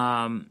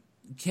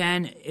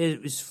 Ken,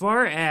 as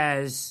far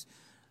as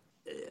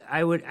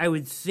I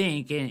would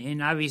think,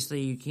 and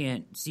obviously you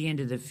can't see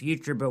into the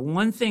future, but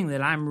one thing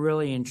that I'm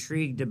really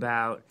intrigued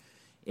about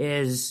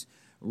is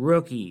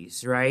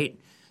rookies, right?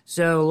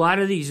 So a lot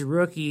of these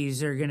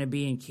rookies are going to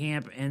be in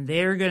camp, and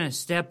they're going to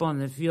step on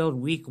the field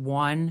week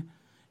 1,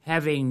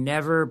 having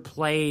never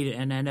played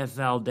an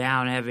NFL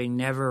down, having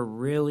never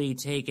really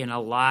taken a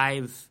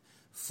live,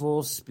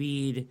 full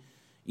speed,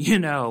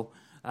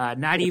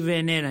 not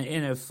even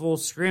in a full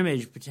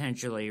scrimmage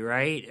potentially,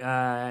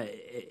 right?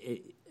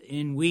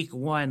 In week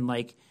 1,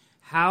 like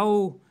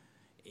how,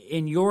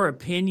 in your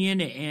opinion,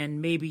 and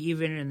maybe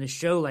even in the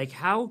show, like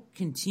how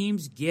can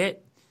teams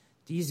get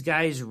these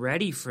guys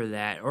ready for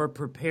that or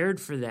prepared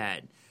for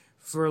that?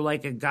 For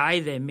like a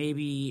guy that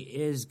maybe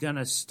is going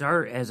to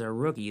start as a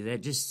rookie,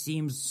 that just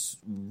seems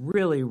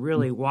really,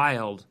 really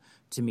wild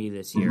to me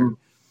this year.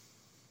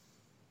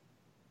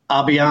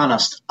 I'll be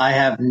honest. I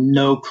have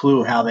no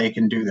clue how they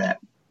can do that.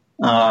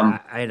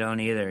 I don't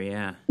either.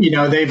 Yeah.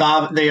 They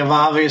have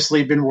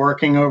obviously been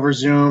working over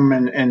Zoom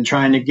and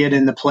trying to get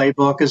in the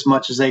playbook as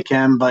much as they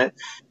can. But,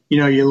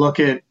 you look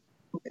at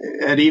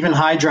even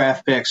high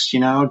draft picks,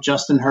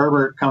 Justin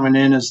Herbert coming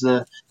in as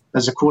a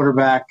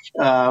quarterback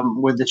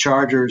with the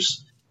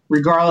Chargers,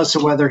 regardless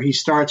of whether he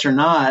starts or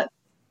not.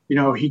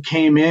 He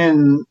came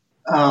in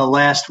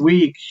last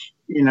week,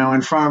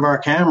 in front of our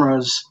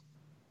cameras,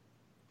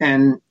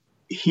 and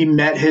he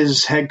met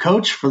his head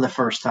coach for the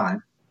first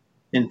time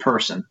in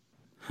person.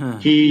 Huh.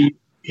 He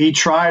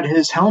tried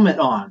his helmet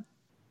on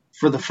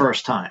for the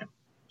first time.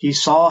 He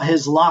saw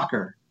his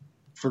locker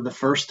for the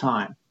first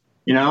time.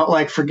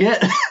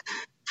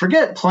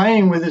 Forget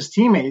playing with his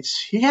teammates.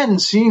 He hadn't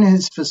seen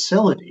his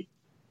facility.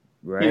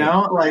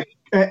 Right.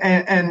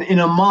 And in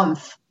a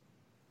month,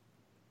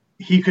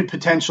 he could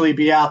potentially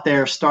be out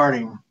there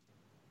starting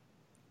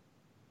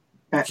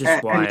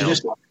Just wild.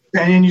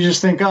 And then you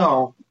just think,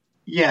 oh,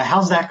 yeah,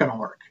 how's that going to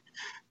work?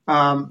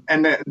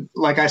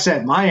 Like I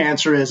said, my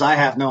answer is I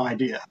have no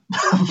idea.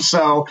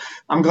 So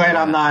I'm glad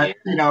I'm not,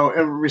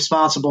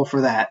 responsible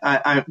for that.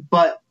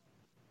 But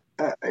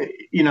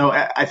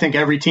I think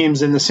every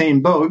team's in the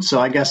same boat. So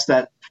I guess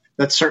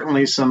that's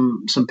certainly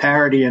some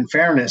parity and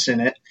fairness in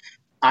it.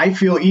 I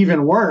feel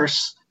even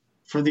worse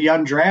for the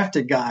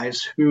undrafted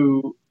guys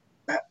who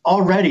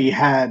already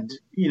had,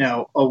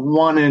 a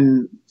 1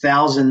 in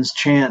thousands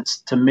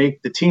chance to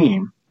make the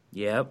team.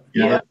 Yep.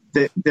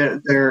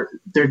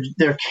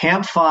 They're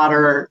camp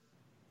fodder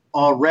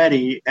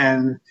already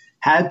and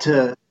had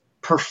to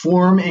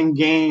perform in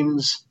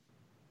games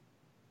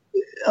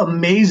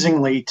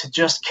amazingly to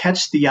just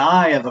catch the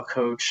eye of a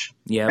coach.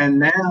 Yep. And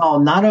now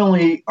not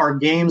only are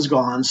games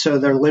gone, so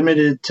they're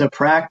limited to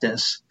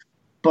practice,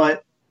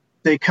 but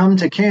they come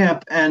to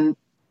camp and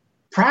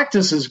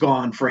practice is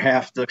gone for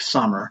half the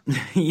summer.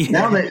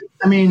 Yeah.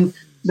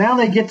 Now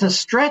they get to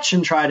stretch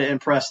and try to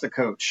impress the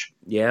coach.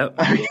 Yep.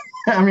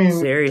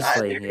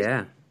 Seriously,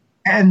 yeah.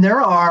 And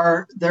there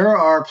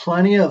are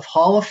plenty of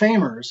Hall of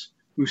Famers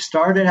who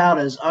started out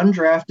as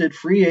undrafted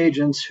free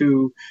agents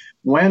who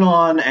went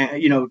on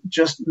and,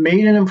 just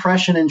made an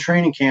impression in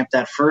training camp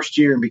that first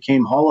year and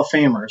became Hall of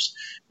Famers.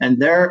 And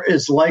there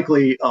is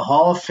likely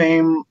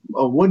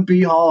a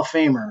would-be Hall of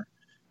Famer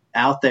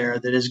out there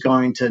that is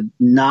going to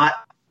not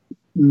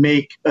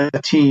make a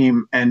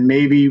team and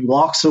maybe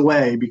walks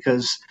away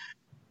because,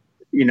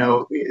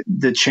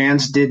 the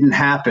chance didn't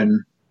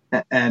happen.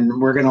 And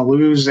we're going to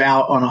lose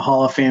out on a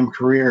Hall of Fame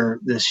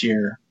career this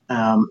year.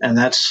 And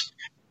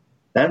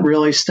that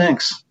really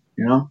stinks,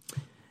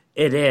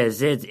 It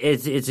is.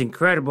 It's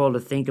incredible to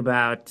think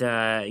about,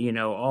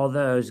 all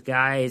those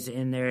guys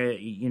in there,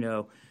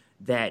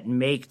 that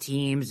make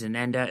teams and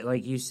end up,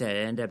 like you said,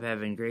 end up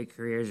having great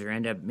careers or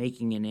end up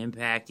making an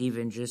impact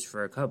even just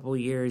for a couple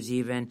years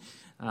even.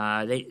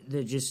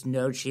 There's just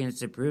no chance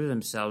to prove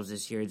themselves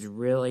this year. It's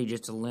really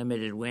just a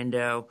limited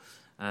window.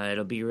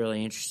 It'll be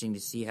really interesting to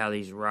see how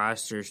these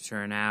rosters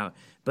turn out.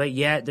 But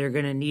yet they're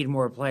going to need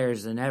more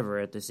players than ever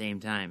at the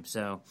same time.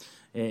 So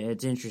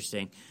it's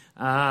interesting.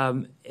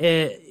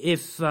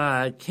 If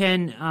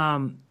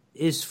Ken,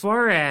 as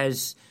far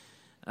as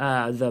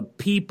the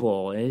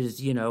people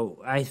is,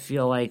 I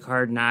feel like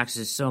Hard Knocks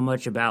is so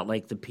much about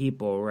like the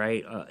people,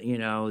 right?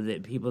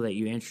 The people that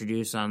you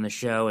introduce on the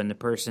show and the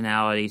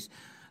personalities.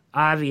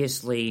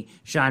 Obviously,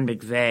 Sean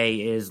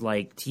McVay is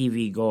like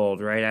TV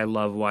gold, right? I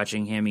love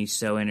watching him. He's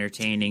so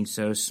entertaining,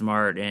 so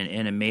smart,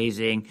 and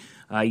amazing.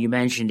 You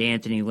mentioned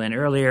Anthony Lynn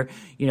earlier.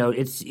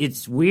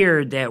 It's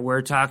weird that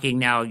we're talking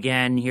now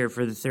again here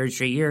for the third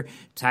straight year.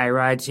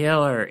 Tyrod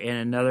Taylor in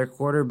another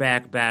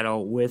quarterback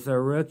battle with a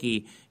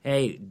rookie.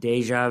 Hey,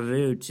 deja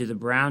vu to the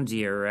Browns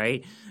year,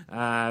 right?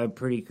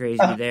 Pretty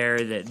crazy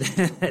there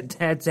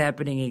that's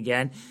happening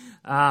again.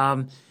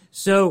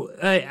 So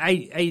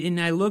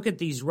I look at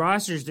these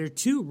rosters. They're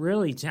two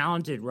really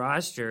talented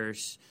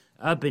rosters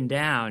up and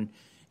down,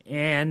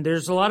 and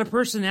there's a lot of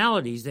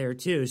personalities there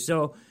too.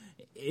 So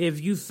if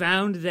you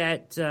found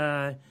that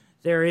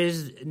there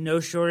is no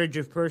shortage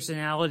of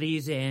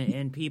personalities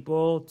and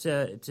people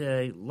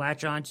to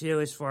latch onto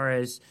as far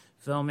as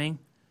filming.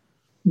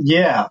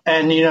 Yeah,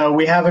 and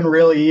we haven't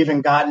really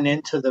even gotten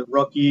into the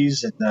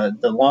rookies and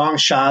the long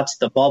shots,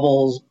 the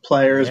bubbles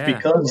players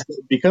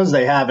because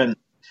they haven't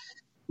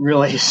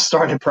really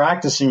started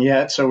practicing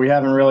yet, so we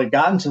haven't really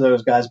gotten to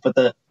those guys. But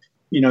the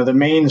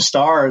main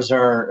stars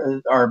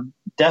are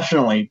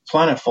definitely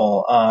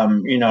plentiful.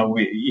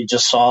 You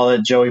just saw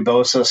that Joey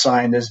Bosa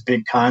signed this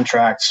big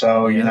contract,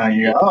 so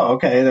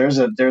okay, there's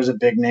a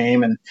big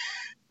name, and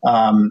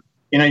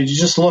you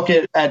just look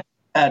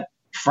at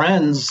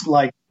friends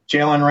like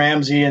Jalen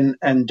Ramsey and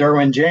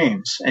Derwin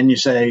James, and you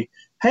say,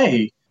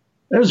 hey,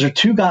 those are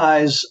two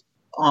guys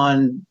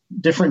on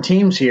different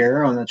teams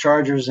here on the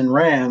Chargers and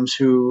Rams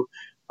who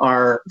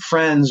are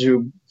friends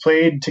who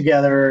played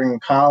together in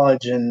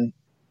college, and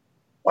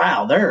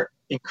wow, they're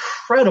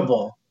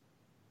incredible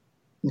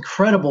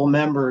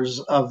members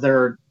of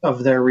their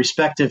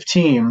respective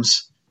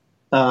teams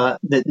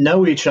that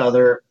know each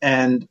other,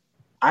 and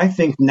I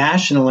think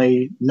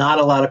nationally not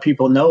a lot of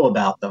people know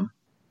about them.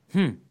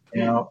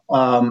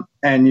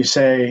 And you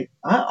say,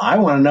 I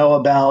want to know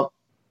about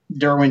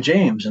Derwin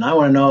James and I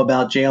want to know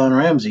about Jalen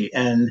Ramsey,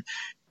 and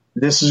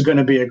this is going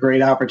to be a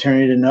great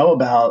opportunity to know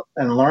about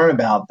and learn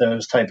about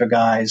those type of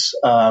guys.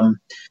 I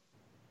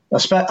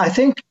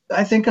think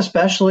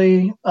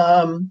especially,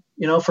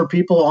 for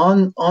people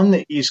on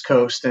the East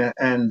Coast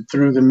and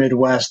through the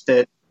Midwest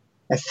that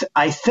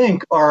I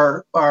think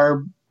are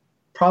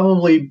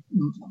probably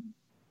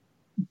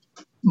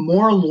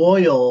more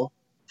loyal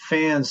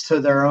fans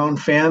to their own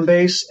fan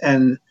base.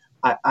 And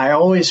I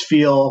always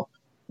feel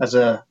as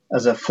a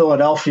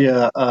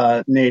Philadelphia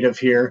native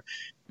here,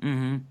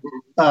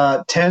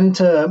 tend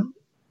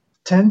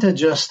to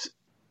just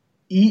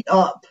eat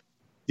up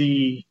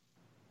the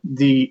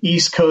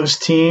East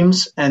Coast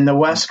teams, and the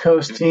West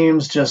Coast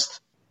teams just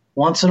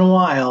once in a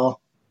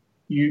while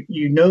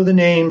you know the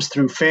names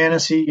through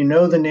fantasy, you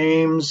know the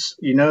names,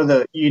 you know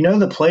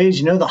the plays,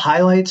 you know the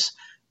highlights,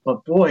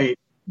 but boy,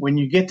 when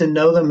you get to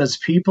know them as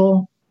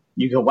people,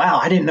 you go,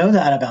 wow, I didn't know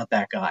that about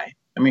that guy.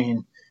 I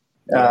mean,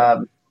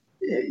 there's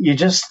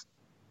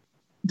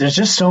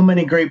just so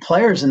many great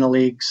players in the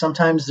league.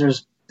 Sometimes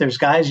there's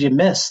guys you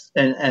missed,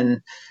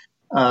 and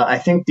I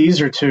think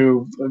these are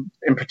two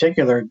in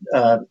particular,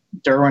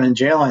 Derwin and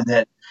Jalen,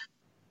 that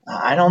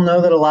I don't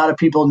know that a lot of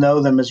people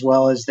know them as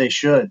well as they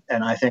should,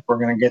 and I think we're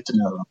going to get to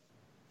know them.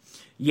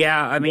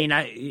 Yeah, I mean,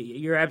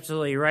 you're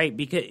absolutely right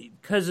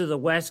because of the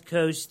West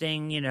Coast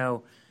thing.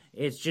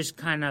 It's just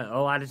kind of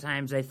a lot of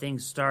times I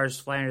think stars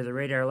fly under the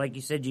radar. Like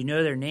you said, you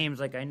know their names.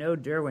 Like I know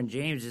Derwin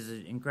James is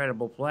an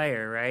incredible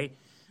player, right?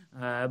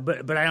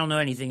 But I don't know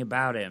anything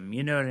about him.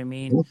 You know what I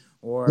mean?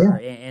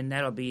 And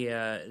that'll be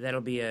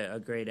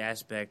a great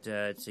aspect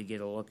to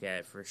get a look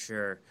at for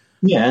sure.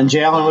 Yeah, and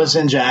Jalen was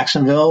in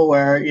Jacksonville,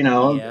 where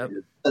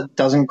it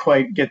doesn't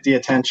quite get the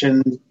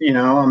attention.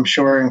 I'm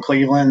sure in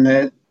Cleveland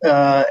that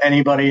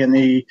anybody in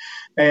the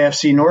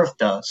AFC North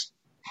does.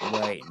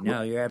 Right.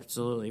 No, you're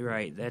absolutely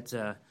right. That's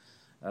a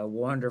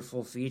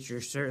wonderful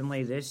feature,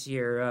 certainly this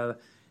year.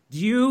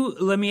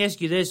 Let me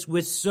ask you this,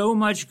 with so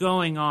much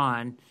going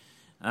on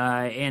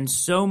and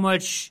so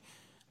much,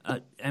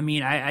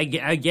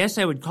 I guess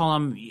I would call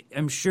them,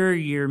 I'm sure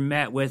you're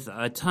met with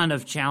a ton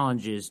of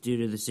challenges due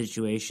to the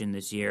situation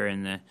this year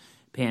and the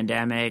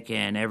pandemic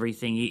and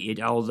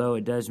everything, although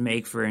it does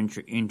make for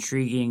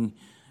intriguing,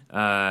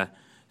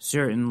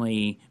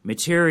 certainly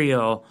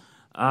material.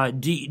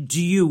 Do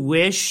you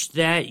wish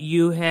that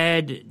you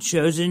had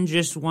chosen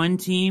just one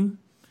team,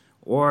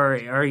 or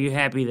are you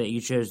happy that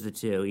you chose the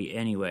two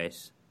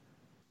anyways?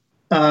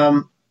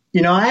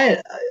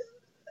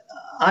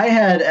 I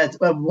had at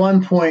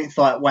one point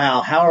thought,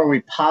 wow, how are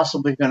we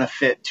possibly going to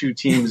fit two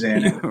teams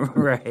in?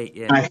 Right.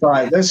 Yeah. I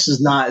thought,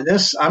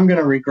 I'm going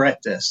to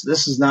regret this.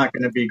 This is not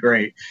going to be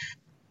great.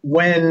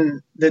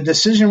 When the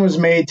decision was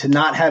made to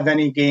not have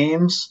any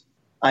games,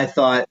 I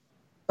thought,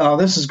 oh,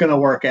 this is going to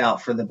work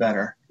out for the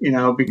better,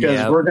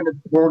 because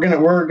we're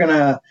going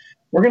to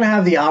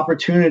have the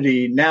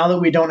opportunity now that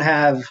we don't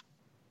have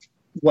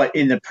what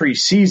in the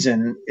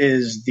preseason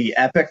is the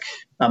epic.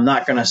 I'm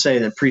not going to say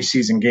that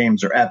preseason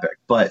games are epic,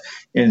 but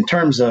in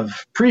terms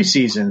of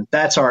preseason,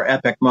 that's our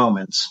epic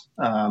moments.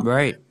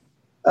 Right.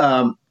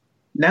 Now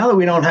that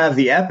we don't have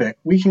the epic,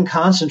 we can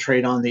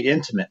concentrate on the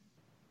intimate.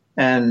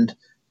 And,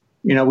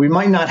 we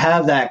might not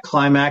have that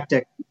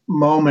climactic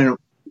moment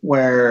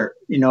where,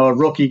 a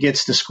rookie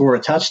gets to score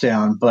a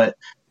touchdown, but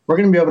we're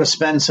going to be able to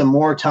spend some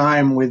more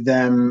time with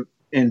them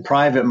in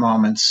private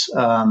moments,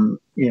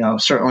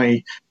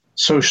 certainly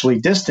socially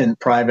distant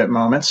private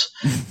moments,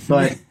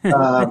 but,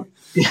 we're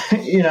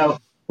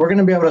going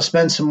to be able to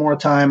spend some more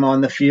time on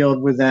the field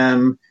with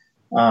them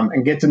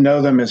and get to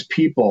know them as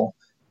people.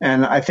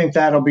 And I think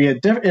that'll be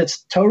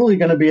it's totally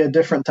going to be a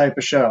different type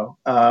of show.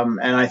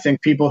 And I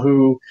think people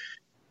who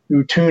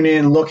tune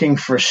in looking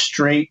for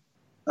straight,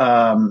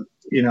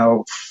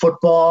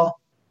 football,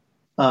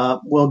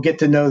 will get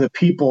to know the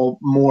people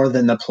more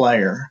than the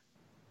player.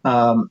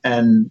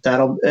 And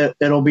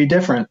it'll be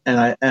different.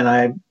 And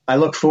I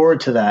look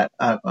forward to that.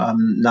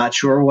 I'm not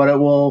sure what it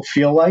will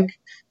feel like,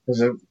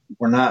 because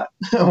we're not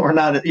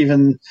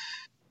even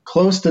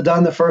close to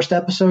done the first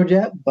episode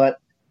yet, but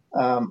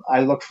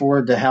I look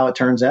forward to how it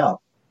turns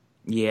out.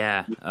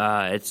 Yeah,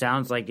 it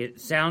sounds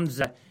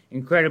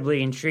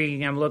incredibly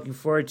intriguing. I'm looking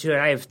forward to it.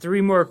 I have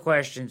 3 more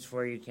questions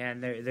for you,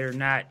 Ken. They're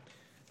not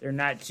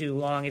too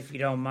long, if you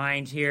don't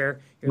mind. Here,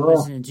 you're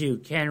listening to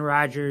Ken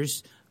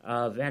Rogers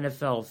of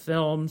NFL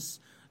Films,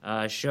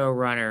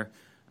 showrunner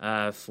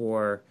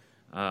for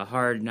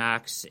Hard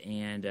Knocks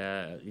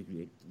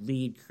and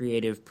lead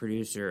creative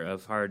producer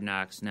of Hard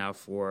Knocks now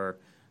for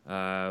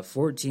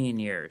 14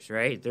 years,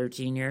 right?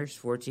 13 years?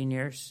 14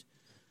 years?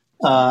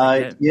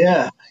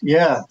 Yeah,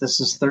 this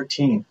is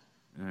 13.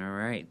 All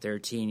right,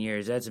 13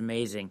 years. That's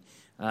amazing.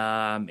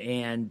 So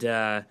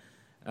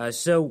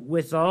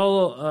with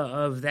all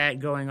of that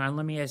going on,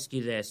 let me ask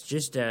you this.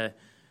 Just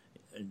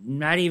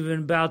not even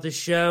about the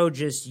show,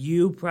 just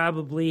you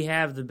probably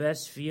have the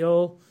best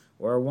feel,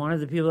 or one of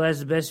the people that has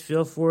the best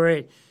feel for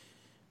it,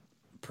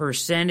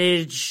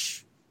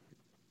 percentage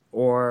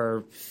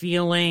or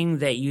feeling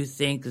that you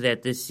think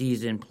that this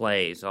season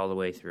plays all the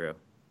way through.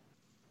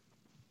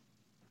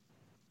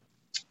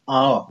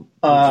 Oh,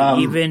 would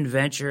you even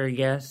venture a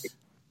guess?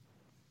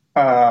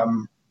 I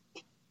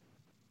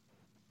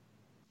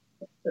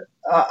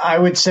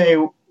would say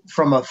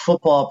from a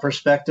football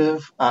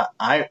perspective,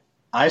 I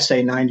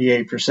say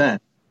 98%.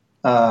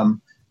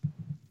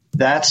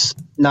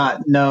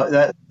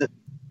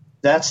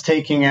 That's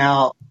taking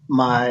out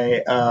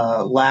my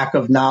lack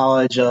of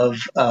knowledge of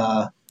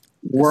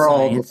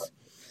world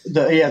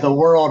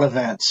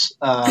events.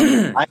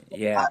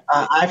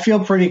 I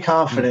feel pretty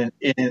confident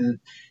in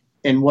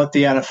what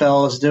the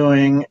NFL is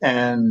doing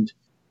and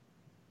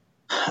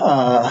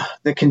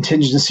the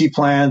contingency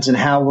plans and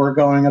how we're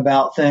going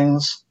about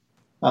things.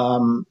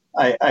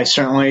 I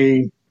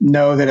certainly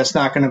know that it's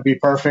not going to be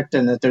perfect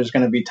and that there's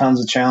going to be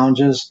tons of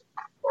challenges.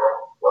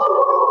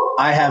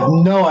 I have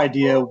no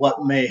idea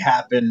what may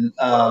happen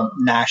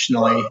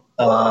nationally,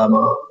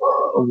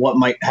 what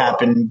might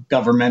happen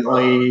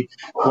governmentally,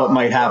 what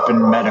might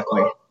happen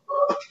medically.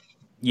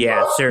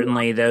 Yeah,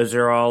 certainly. Those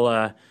are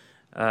all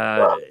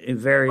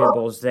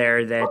variables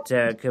there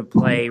that could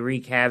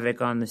wreak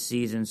havoc on the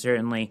season,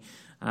 certainly.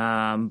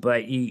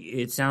 But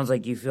it sounds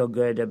like you feel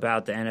good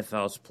about the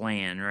NFL's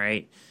plan,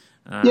 right?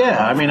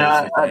 Yeah, I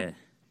mean,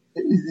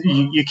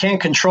 you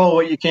can't control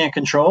what you can't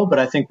control, but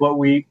I think what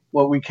we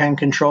can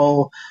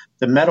control,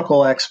 the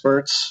medical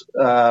experts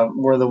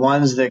were the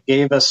ones that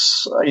gave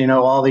us,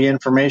 all the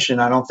information.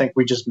 I don't think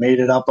we just made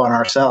it up on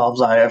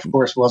ourselves. I, of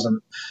course,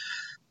 wasn't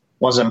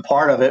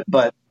part of it,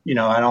 but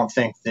I don't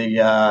think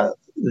the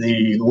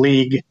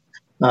league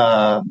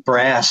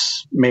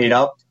brass made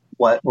up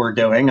what we're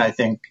doing. I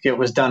think it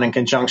was done in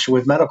conjunction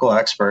with medical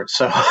experts.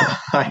 So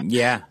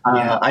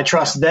I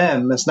trust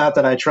them. It's not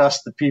that I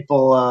trust the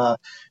people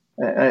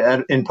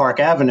in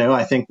Park Avenue.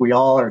 I think we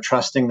all are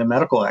trusting the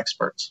medical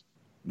experts.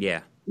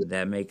 Yeah,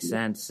 that makes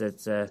sense.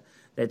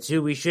 That's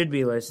who we should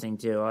be listening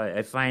to.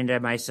 I find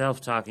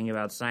myself talking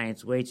about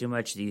science way too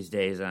much these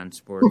days on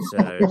sports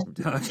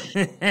talk.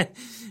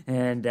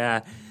 And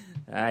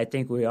I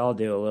think we all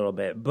do a little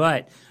bit.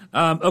 But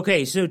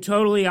okay, so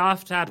totally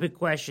off-topic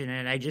question,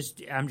 and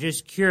I'm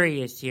just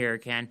curious here,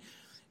 Ken.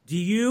 Do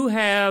you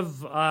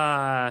have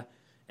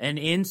an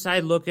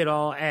inside look at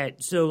all at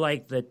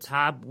the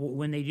top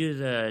when they do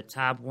the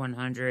top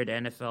 100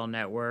 NFL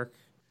Network?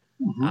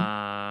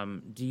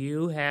 Mm-hmm. Do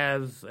you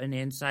have an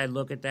inside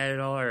look at that at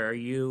all, or are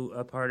you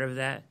a part of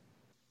that?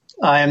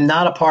 I am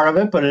not a part of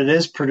it, but it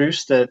is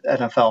produced at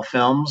NFL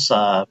Films.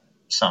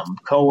 Some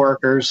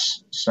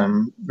coworkers,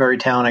 some very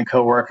talented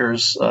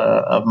coworkers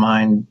of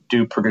mine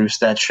do produce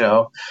that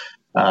show.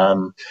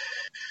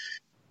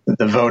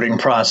 The voting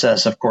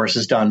process, of course,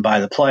 is done by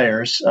the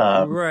players.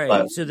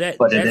 Right. So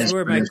that's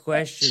where my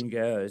question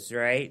goes,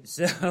 right?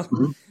 So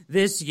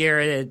this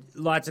year,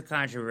 lots of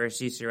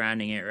controversy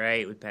surrounding it,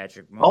 right, with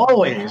Patrick Mahomes.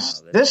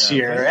 Always. This stuff.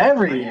 Year,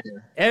 every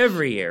year.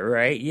 Every year,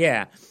 right?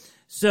 Yeah.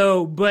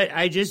 So, but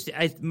I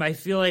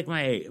feel like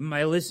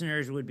my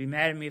listeners would be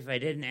mad at me if I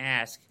didn't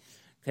ask,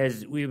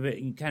 because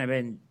we've kind of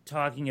been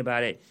talking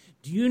about it.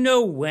 Do you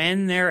know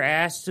when they're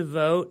asked to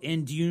vote,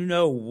 and do you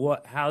know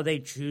how they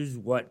choose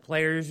what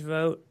players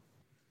vote?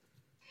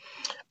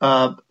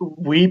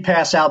 We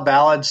pass out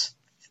ballots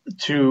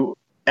to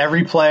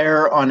every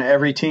player on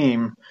every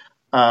team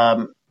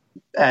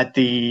at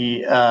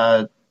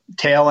the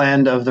tail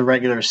end of the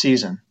regular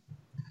season.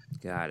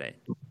 Got it.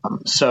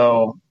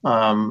 So,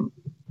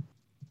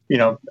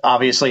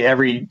 obviously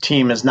every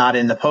team is not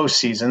in the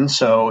postseason.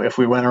 So if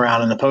we went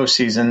around in the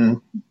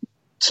postseason,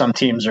 some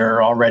teams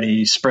are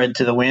already spread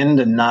to the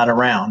wind and not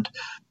around.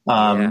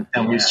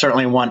 And we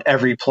certainly want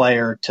every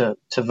player to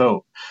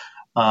vote.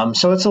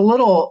 So it's a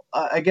little,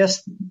 I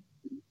guess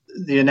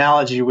the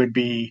analogy would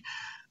be,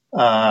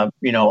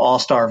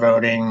 all-star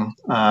voting,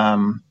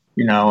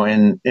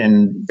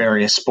 in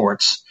various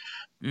sports.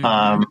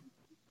 Mm-hmm.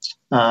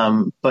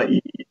 But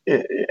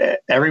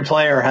every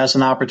player has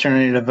an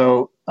opportunity to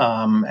vote.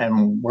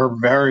 And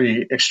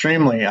we're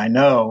extremely, I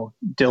know,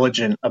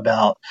 diligent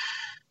about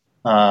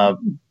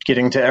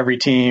getting to every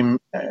team,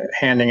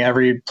 handing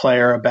every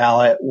player a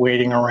ballot,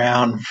 waiting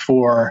around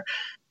for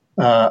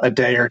a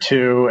day or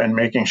two, and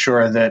making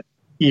sure that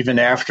even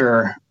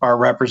after our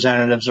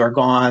representatives are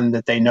gone,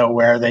 that they know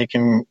where they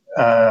can,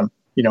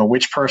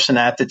 which person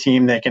at the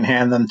team they can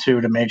hand them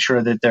to make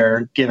sure that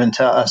they're given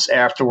to us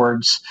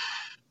afterwards.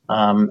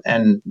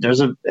 And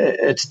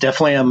it's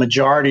definitely a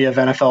majority of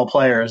NFL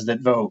players that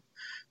vote.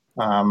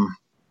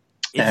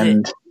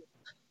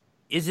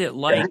 Is it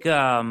like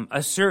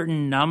a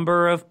certain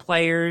number of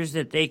players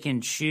that they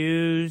can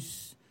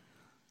choose?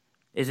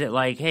 Is it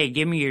like, hey,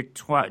 give me your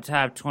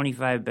top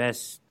 25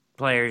 best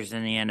players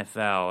in the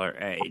NFL? Or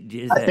I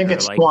think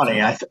it's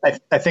 20. I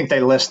think they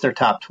list their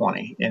top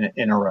 20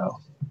 in a row.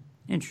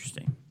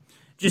 Interesting.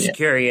 Just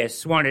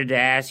curious. Wanted to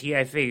ask you.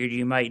 I figured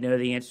you might know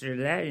the answer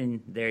to that,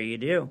 and there you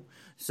do.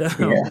 So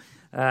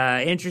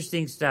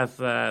interesting stuff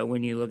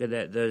when you look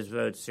at those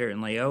votes,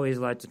 certainly. Always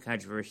lots of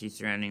controversy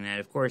surrounding that.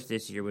 Of course,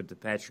 this year with the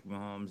Patrick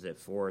Mahomes at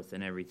fourth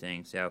and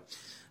everything. So,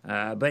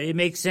 but it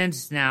makes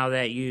sense now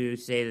that you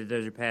say that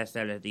those are passed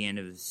out at the end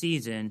of the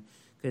season,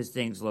 because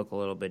things look a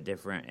little bit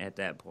different at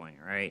that point,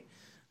 right?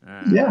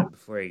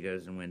 Before he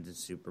goes and wins the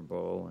Super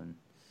Bowl and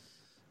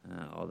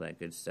all that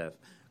good stuff.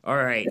 All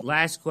right,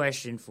 last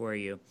question for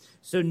you.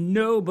 So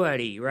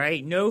nobody,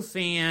 right? No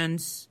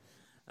fans.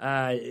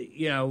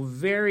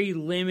 Very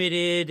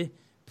limited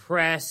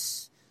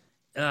press,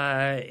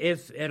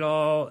 if at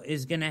all,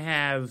 is going to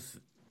have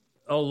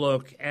a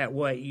look at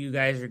what you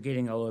guys are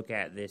getting a look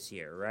at this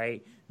year,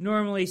 right?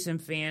 Normally some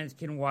fans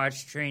can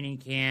watch training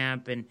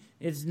camp, and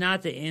it's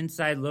not the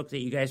inside look that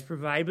you guys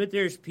provide, but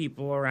there's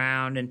people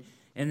around, and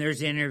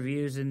there's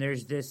interviews, and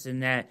there's this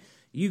and that.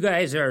 You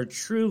guys are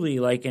truly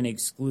like an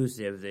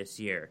exclusive this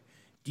year.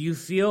 Do you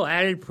feel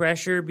added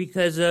pressure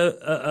because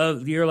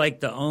of you're like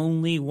the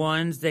only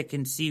ones that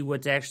can see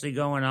what's actually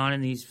going on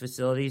in these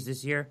facilities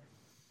this year?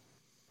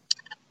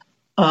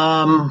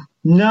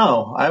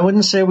 No, I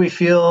wouldn't say we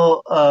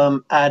feel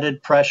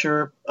added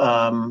pressure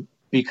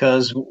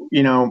because,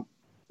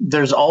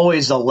 there's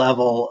always a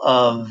level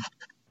of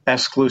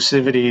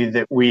exclusivity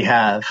that we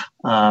have.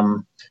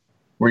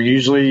 We're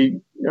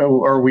usually,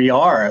 or we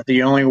are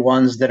the only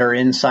ones that are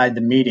inside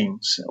the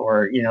meetings,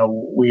 or,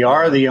 we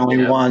are the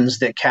only ones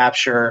that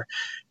capture,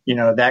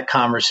 that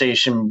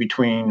conversation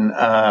between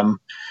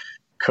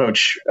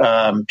Coach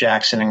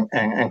Jackson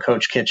and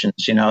Coach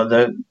Kitchens.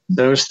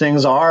 Those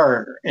things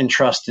are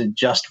entrusted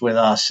just with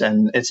us,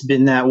 and it's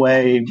been that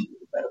way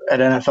at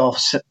NFL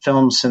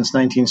Films since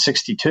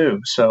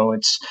 1962. So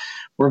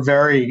we're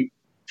very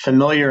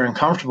familiar and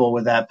comfortable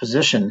with that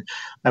position.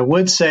 I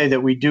would say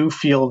that we do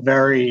feel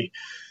very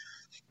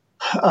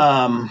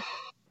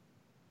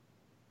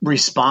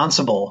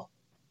responsible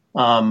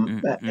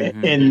in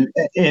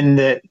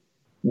that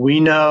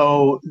we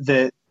know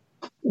that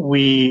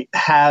we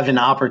have an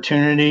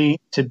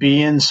opportunity to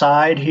be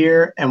inside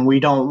here, and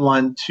we don't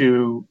want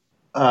to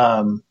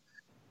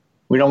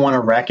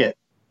wreck it.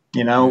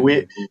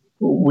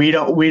 We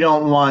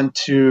don't want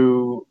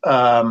to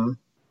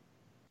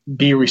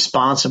be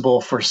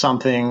responsible for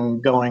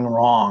something going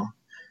wrong.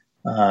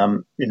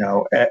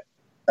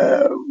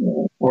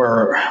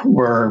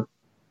 We're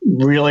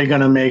really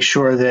going to make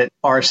sure that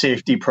our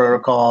safety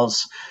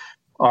protocols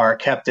are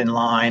kept in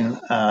line.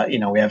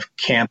 We have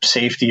camp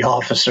safety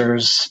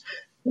officers,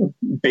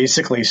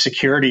 basically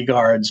security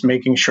guards,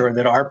 making sure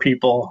that our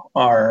people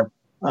are,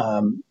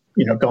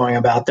 going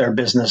about their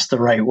business the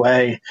right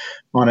way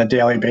on a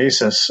daily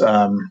basis,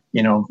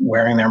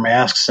 wearing their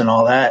masks and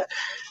all that.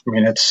 I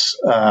mean, it's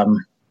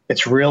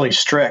really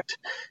strict.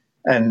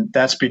 And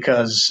that's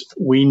because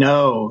we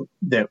know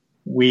that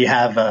we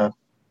have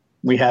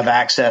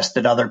access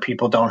that other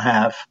people don't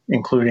have,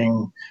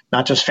 including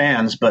not just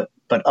fans, but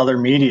other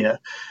media.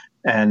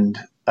 And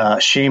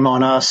shame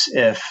on us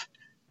if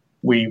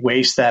we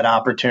waste that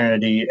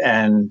opportunity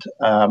and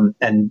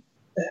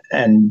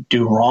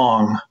do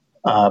wrong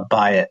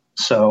by it.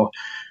 So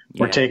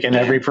we're taking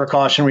every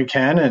precaution we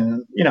can.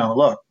 And,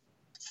 look,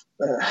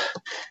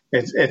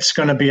 it's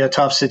going to be a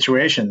tough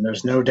situation.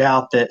 There's no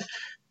doubt that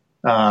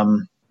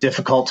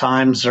difficult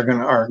times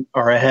are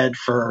ahead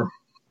for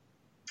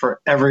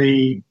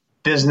every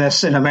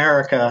business in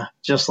America,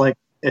 just like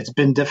it's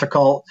been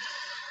difficult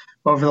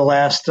over the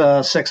last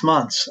 6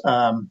 months.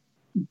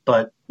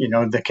 But,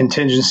 the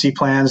contingency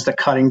plans, the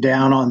cutting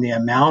down on the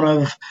amount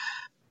of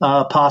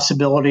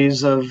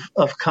possibilities of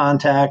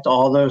contact,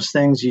 all those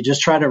things, you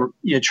try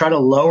to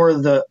lower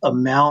the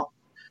amount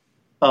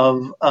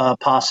of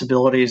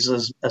possibilities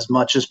as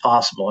much as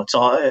possible. It's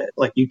all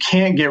like you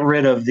can't get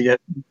rid of the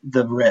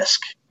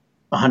risk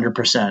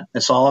 100%.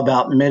 It's all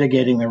about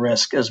mitigating the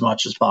risk as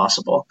much as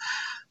possible.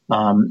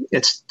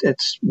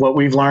 It's what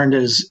we've learned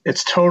is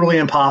it's totally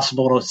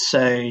impossible to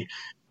say,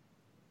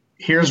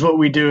 here's what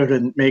we do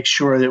to make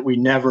sure that we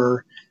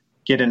never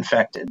get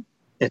infected.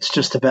 It's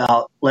just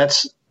about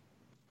let's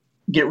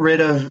get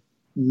rid of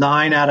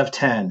 9 out of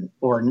 10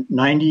 or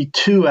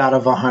 92 out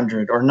of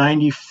 100 or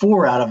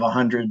 94 out of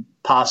 100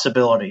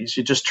 possibilities.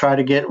 You just try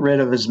to get rid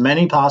of as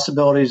many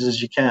possibilities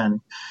as you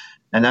can.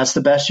 And that's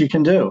the best you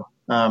can do.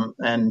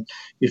 And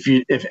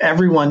if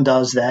everyone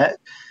does that,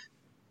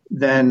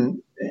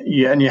 then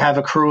you have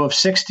a crew of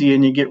 60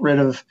 and you get rid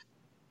of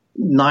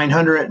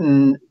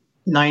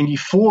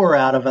 994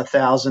 out of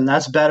 1,000,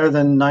 that's better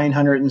than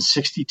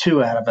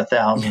 962 out of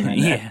 1,000.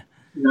 Yeah.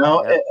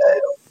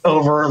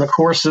 Over the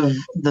course of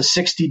the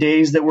 60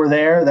 days that we're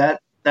there,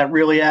 that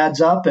really adds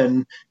up,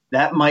 and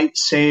that might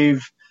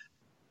save,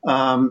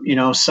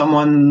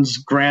 someone's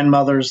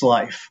grandmother's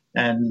life.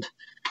 And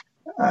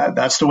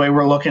that's the way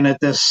we're looking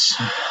at this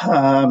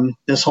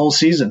whole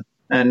season.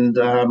 And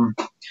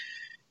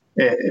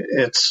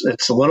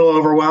it's a little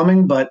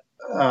overwhelming, but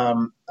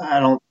I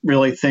don't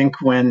really think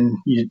when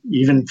you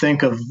even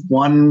think of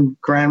one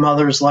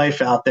grandmother's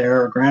life out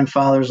there or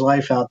grandfather's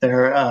life out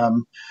there,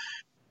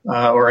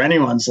 or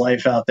anyone's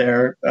life out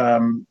there,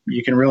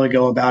 you can really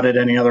go about it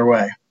any other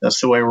way.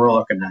 That's the way we're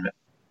looking at it.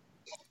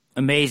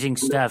 Amazing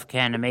stuff,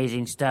 Ken.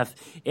 Amazing stuff.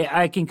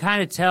 I can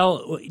kind of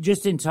tell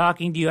just in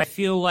talking to you, I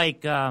feel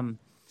like, and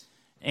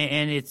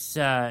it's,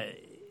 tell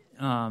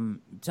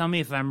me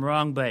if I'm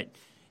wrong, but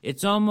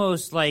it's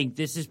almost like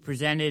this has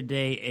presented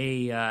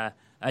a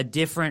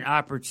different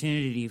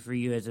opportunity for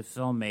you as a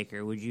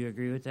filmmaker. Would you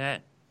agree with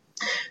that?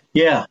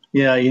 Yeah.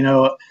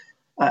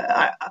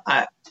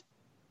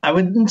 I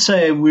wouldn't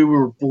say we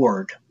were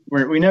bored.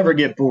 We never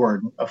get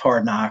bored of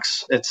Hard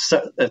Knocks. It's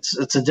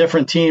a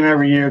different team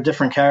every year,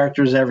 different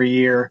characters every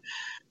year,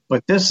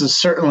 but this is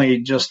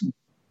certainly just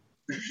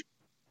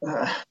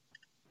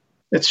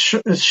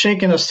it's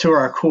shaken us to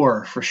our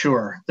core for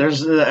sure.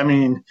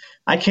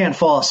 I can't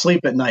fall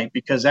asleep at night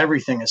because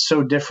everything is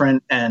so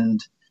different, and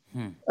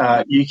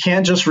you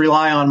can't just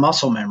rely on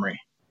muscle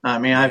memory. I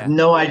have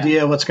no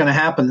idea what's going to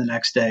happen the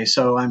next day,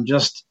 so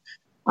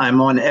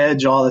I'm on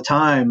edge all the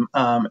time.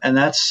 And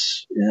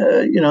that's,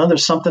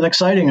 there's something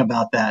exciting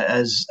about that,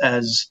 as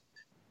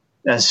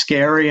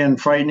scary and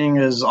frightening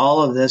as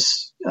all of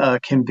this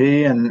can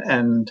be.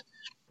 And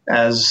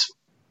as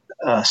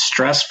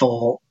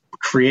stressful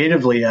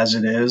creatively as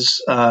it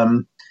is,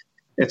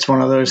 it's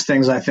one of those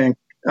things I think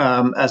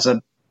as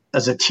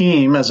a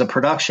team, as a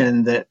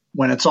production, that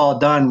when it's all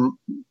done,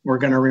 we're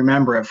going to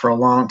remember it for a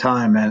long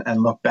time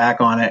and look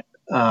back on it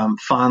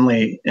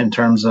fondly in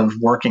terms of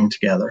working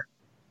together.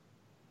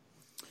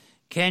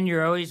 Ken,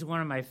 you're always one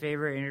of my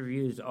favorite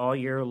interviews all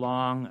year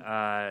long.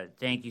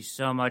 Thank you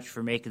so much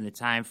for making the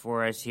time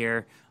for us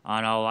here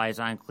on All Eyes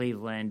on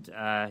Cleveland.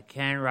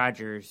 Ken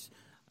Rogers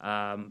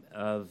of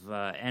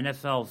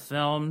NFL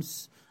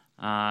Films.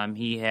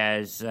 He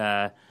has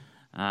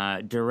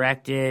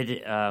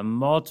directed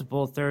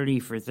multiple 30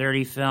 for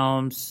 30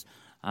 films,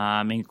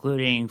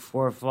 including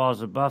Four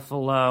Falls of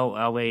Buffalo,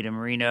 Elway to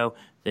Marino,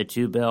 The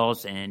Two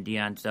Bills, and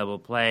Dion's Double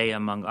Play,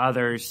 among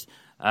others.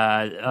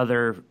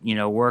 Other,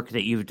 work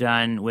that you've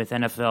done with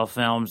NFL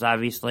Films,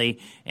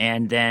 obviously.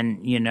 And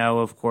then,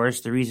 of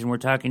course, the reason we're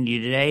talking to you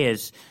today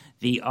is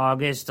the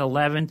August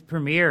 11th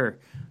premiere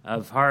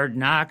of Hard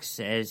Knocks,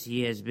 as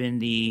he has been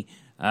the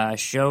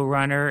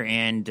showrunner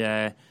and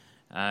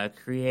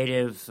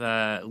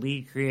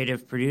lead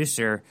creative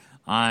producer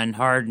on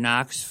Hard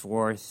Knocks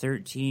for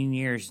 13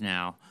 years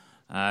now.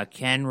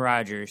 Ken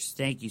Rogers,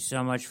 thank you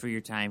so much for your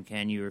time,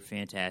 Ken. You were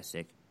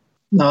fantastic.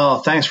 No,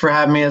 thanks for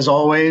having me as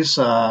always.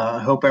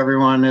 I hope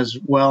everyone is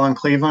well in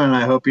Cleveland, and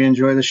I hope you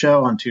enjoy the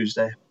show on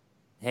Tuesday.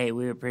 Hey,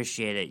 we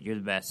appreciate it. You're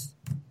the best.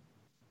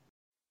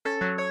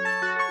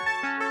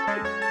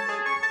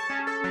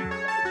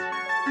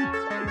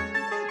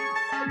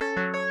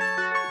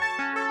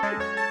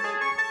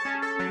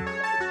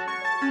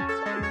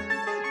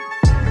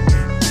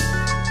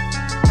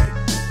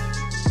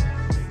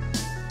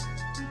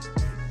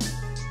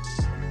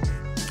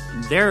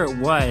 There it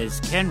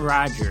was, Ken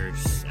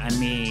Rogers. I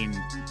mean,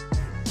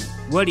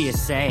 what do you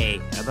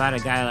say about a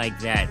guy like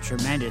that?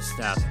 Tremendous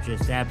stuff,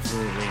 just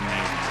absolutely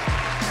amazing.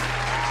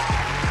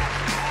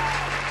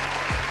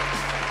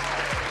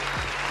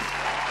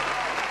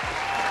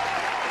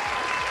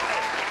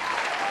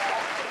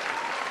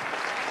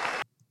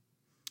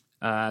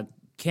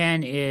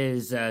 Ken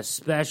is a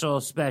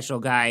special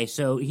guy.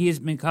 So he has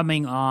been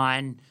coming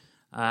on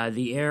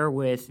the air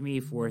with me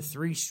for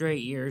 3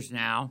 straight years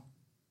now.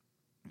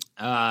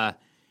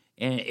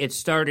 And it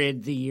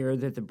started the year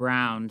that the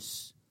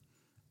Browns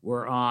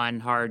were on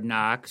Hard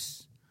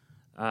Knocks,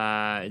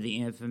 the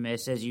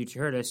infamous, as you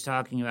heard us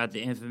talking about,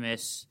 the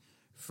infamous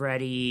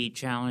Freddie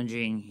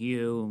challenging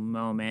Hugh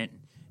moment.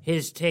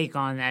 His take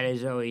on that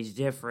is always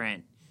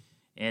different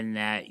in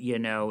that,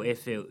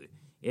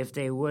 if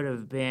they would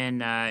have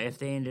been, if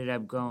they ended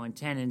up going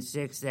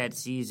 10-6 that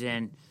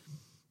season,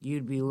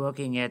 you'd be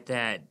looking at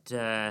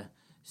that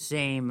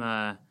same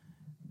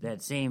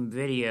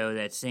video,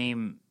 that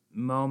same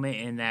moment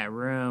in that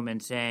room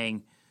and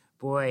saying,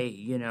 boy,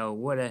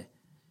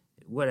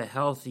 what a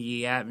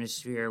healthy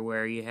atmosphere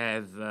where you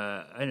have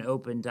an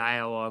open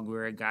dialogue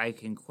where a guy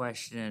can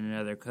question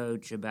another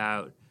coach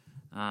about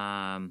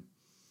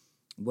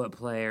what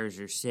players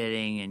are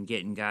sitting and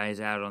getting guys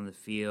out on the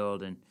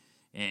field, and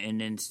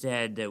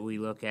instead that we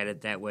look at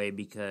it that way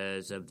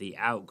because of the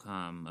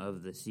outcome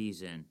of the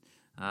season,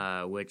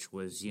 which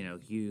was,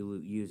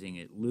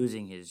 Hugh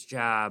losing his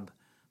job,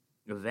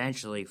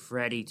 eventually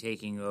Freddie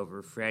taking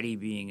over, Freddie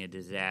being a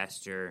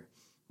disaster,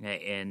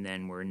 and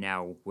then we're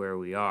now where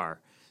we are.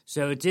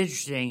 So it's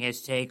interesting,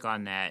 his take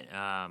on that,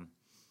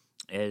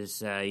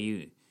 as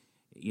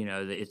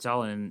it's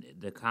all in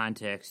the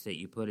context that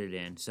you put it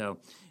in. So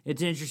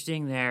it's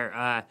interesting there.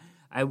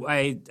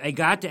 I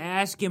got to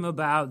ask him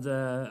about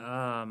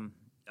the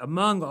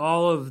among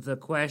all of the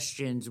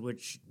questions,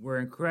 which were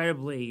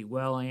incredibly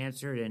well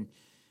answered, and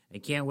I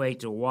can't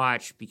wait to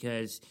watch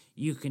because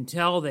you can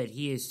tell that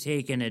he has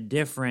taken a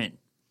different.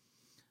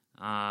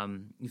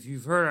 If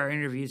you've heard our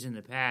interviews in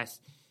the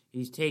past,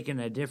 he's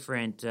taken a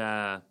different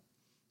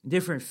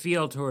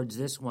feel towards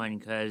this one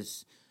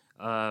because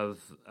of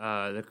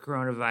the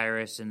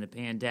coronavirus and the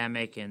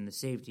pandemic and the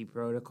safety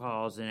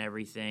protocols and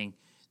everything.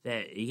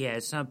 That he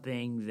has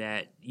something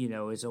that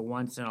is a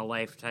once in a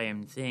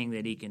lifetime thing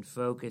that he can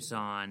focus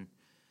on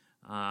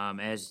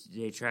as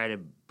they try to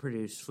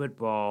produce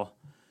football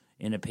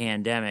in a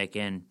pandemic,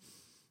 and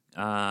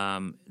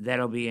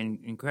that'll be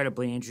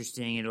incredibly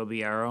interesting. It'll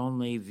be our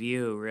only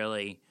view,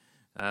 really,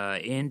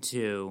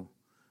 into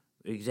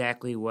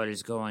exactly what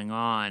is going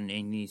on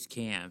in these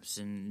camps,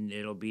 and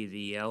it'll be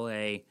the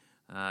L.A.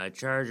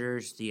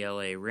 Chargers, the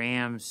L.A.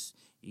 Rams.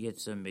 You get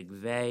some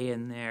McVay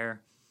in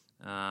there.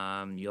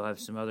 You'll have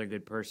some other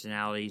good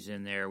personalities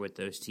in there with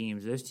those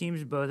teams. Those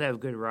teams both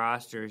have good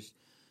rosters,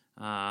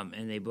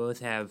 and they both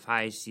have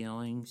high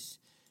ceilings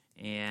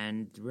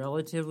and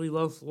relatively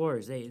low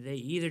floors. They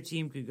either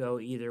team could go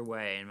either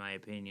way, in my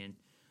opinion.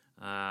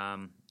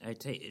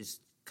 It's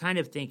kind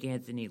of think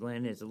Anthony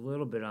Lynn is a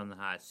little bit on the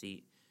hot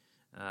seat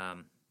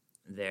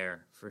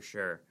there for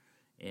sure.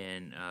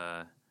 And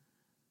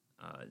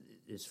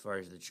as far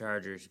as the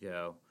Chargers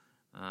go,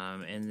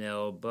 and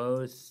they'll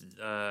both,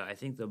 I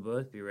think they'll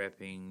both be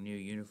repping new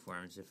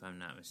uniforms if I'm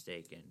not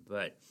mistaken.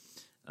 But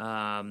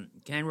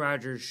Ken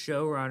Rogers,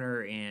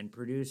 showrunner and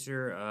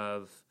producer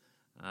of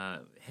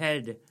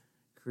head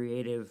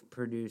creative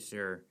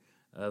producer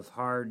of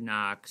Hard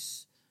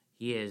Knocks.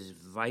 He is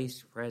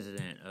vice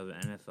president of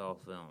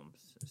NFL Films.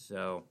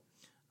 So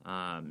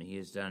he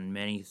has done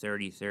many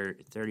 30 for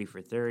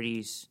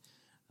 30s,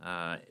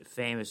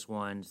 famous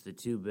ones, The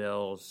Two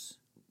Bills,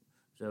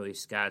 Zoe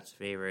Scott's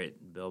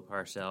favorite, Bill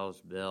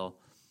Parcells, Bill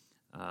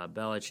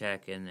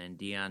Belichick, and then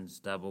Dion's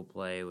Double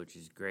Play, which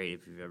is great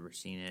if you've ever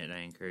seen it. I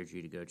encourage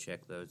you to go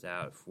check those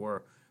out.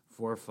 Four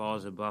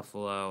Falls of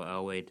Buffalo,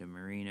 Elway to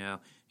Marino.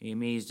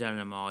 He's done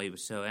them all.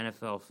 So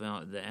NFL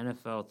film, the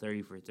NFL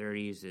 30 for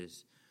 30s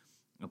is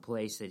a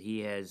place that he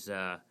has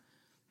had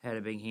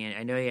a big hand.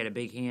 I know he had a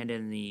big hand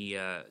in the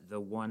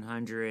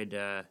 100,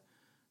 the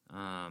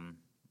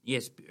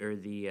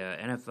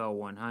NFL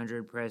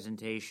 100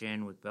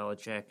 presentation with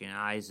Belichick and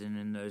Eisen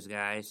and those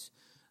guys.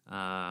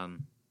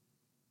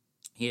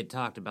 He had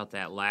talked about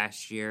that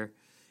last year.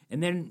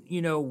 And then,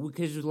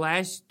 because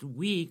last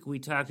week we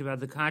talked about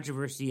the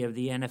controversy of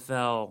the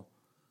NFL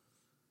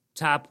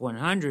top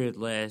 100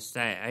 list,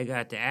 I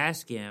got to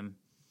ask him,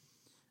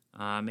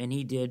 and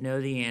he did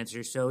know the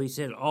answer. So he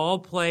said all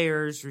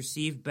players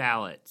receive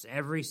ballots,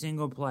 every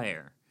single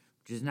player,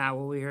 which is not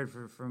what we heard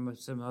from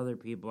some other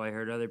people. I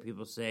heard other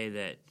people say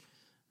that,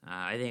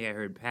 I think I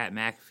heard Pat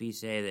McAfee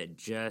say that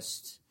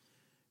just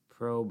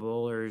Pro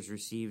Bowlers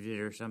received it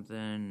or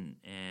something,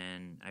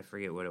 and I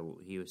forget what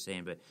he was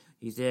saying, but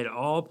he said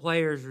all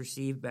players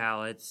receive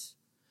ballots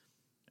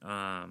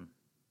at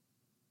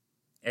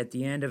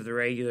the end of the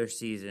regular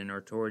season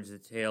or towards the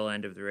tail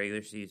end of the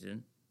regular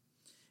season,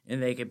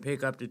 and they can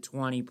pick up to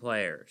 20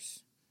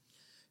 players.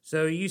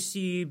 So you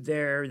see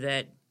there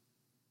that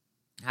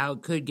how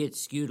it could get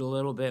skewed a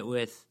little bit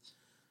with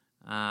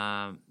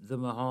the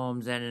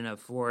Mahomes ending up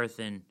fourth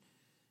and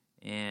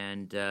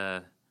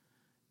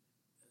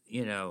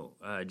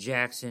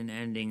Jackson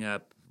ending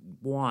up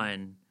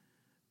one,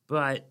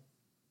 but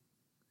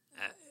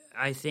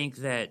I think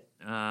that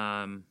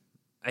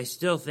I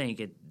still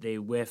think they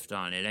whiffed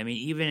on it. I mean,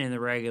 even in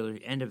the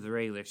end of the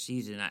regular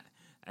season,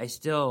 I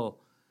still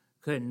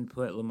couldn't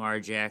put Lamar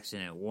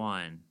Jackson at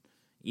one,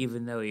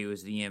 even though he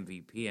was the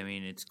MVP. I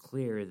mean, it's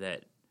clear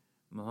that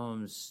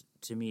Mahomes,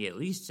 to me, at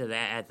least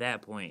at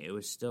that point, it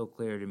was still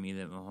clear to me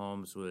that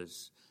Mahomes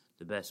was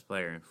the best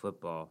player in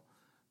football.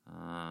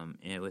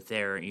 And with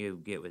Aaron, you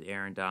get with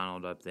Aaron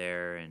Donald up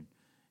there,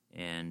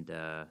 and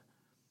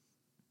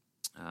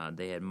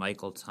they had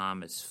Michael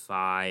Thomas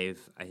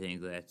 5. I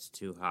think that's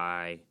too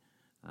high.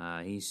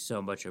 He's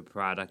so much a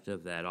product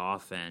of that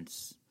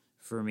offense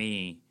for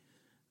me.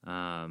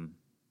 When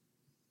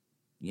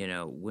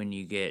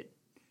you get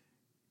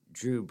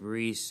Drew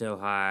Brees so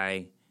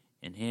high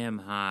and him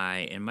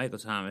high, and Michael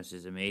Thomas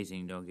is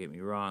amazing, don't get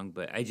me wrong,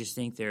 but I just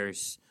think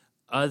there's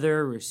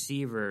other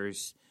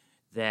receivers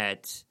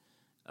that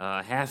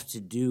have to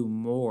do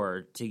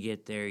more to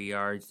get their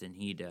yards than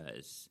he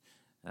does.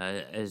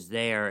 As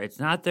they are, it's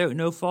not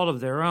no fault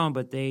of their own,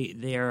 but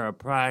they are a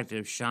product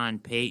of Sean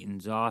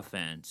Payton's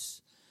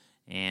offense,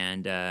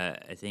 and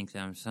I think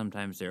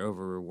sometimes they're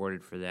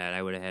over-rewarded for that.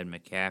 I would have had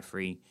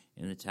McCaffrey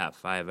in the top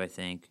 5, I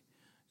think,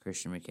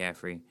 Christian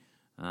McCaffrey.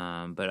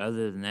 But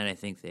other than that, I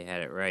think they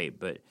had it right.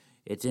 But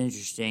it's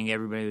interesting,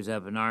 everybody was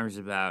up in arms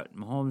about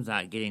Mahomes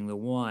not getting the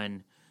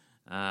 1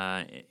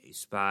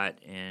 spot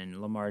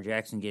and Lamar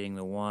Jackson getting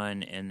the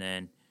 1, and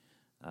then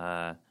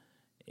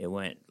it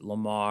went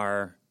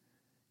Lamar,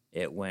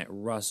 it went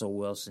Russell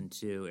Wilson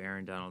 2,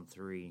 Aaron Donald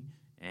 3,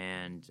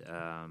 and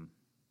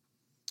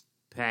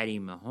Patty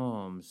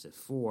Mahomes at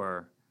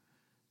 4.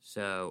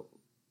 So,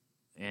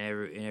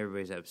 and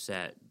everybody's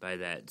upset by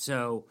that.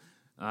 So,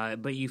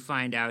 but you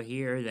find out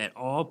here that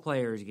all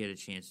players get a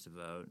chance to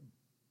vote.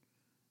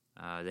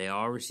 They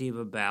all receive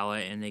a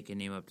ballot, and they can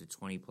name up to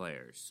 20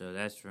 players. So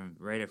that's from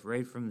right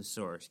from the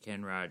source,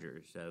 Ken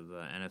Rogers of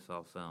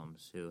NFL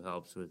Films, who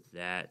helps with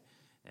that,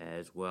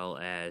 as well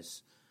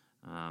as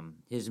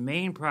his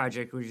main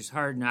project, which is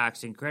Hard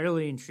Knocks.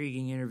 Incredibly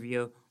intriguing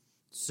interview.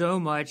 So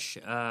much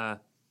going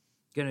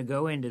to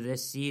go into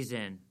this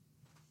season.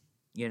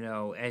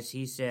 As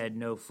he said,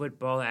 no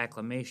football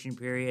acclimation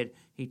period.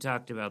 He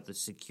talked about the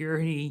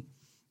security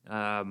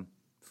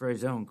for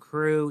his own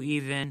crew,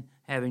 even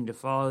having to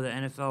follow the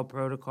NFL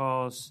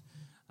protocols,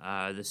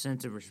 the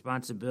sense of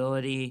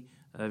responsibility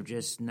of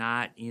just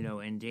not,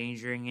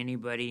 endangering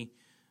anybody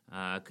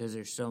because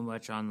there's so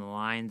much on the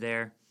line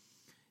there.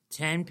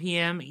 10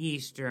 p.m.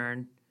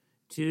 Eastern,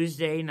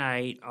 Tuesday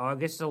night,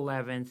 August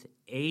 11th,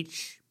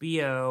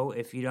 HBO.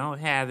 If you don't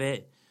have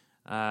it,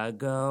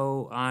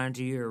 go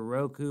onto your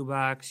Roku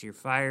box, your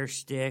Fire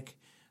Stick,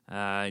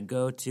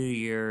 go to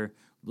your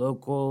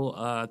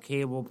local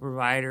cable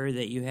provider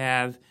that you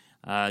have,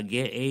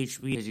 get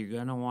HBO, because you're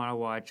going to want to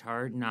watch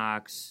Hard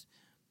Knocks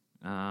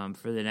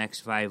for the next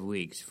 5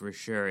 weeks, for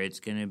sure. It's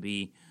going to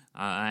be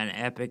an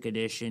epic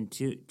edition,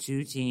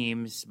 two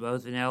teams,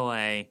 both in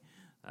L.A.,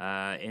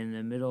 in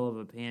the middle of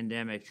a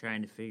pandemic,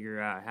 trying to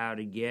figure out how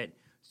to get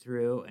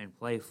through and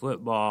play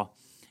football.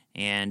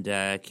 And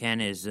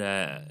Ken is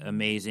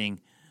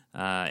amazing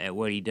at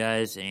what he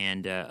does,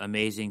 and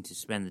amazing to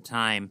spend the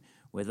time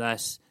with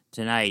us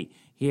tonight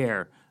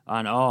here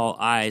on All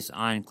Eyes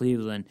on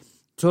Cleveland.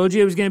 Told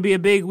you it was going to be a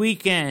big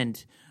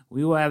weekend.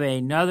 We will have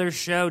another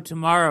show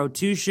tomorrow.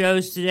 2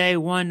 shows today,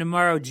 1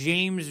 tomorrow.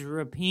 James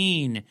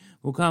Rapine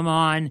will come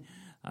on.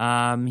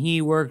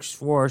 He works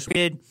for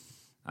Squid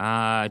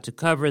to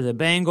cover the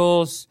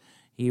Bengals.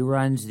 He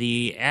runs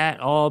the At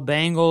All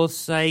Bengals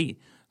site.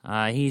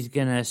 He's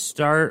going to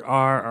start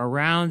our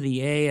Around the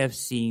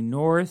AFC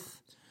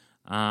North.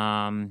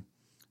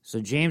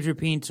 So James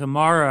Rapine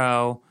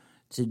tomorrow.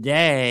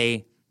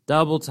 Today,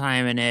 double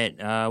timing it.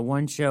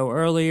 1 show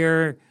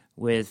earlier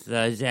with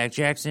Zach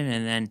Jackson,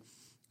 and then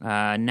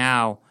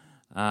now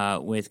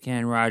with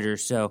Ken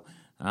Rogers. So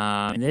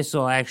this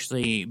will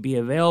actually be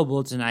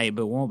available tonight,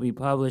 but won't be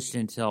published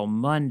until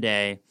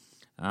Monday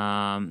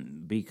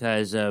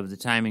because of the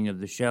timing of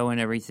the show and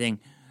everything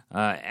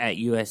at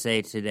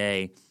USA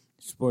Today,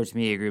 Sports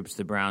Media Group's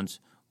The Browns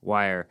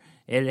Wire.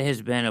 It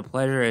has been a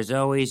pleasure as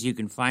always. You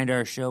can find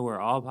our show where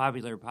all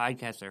popular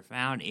podcasts are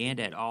found and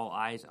at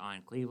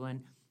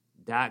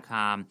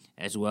alleyesOnCleveland.com,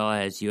 as well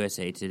as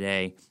USA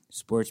Today,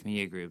 Sports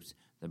Media Group's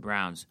The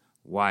Browns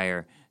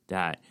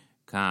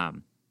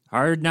Wire.com.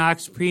 Hard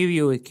Knocks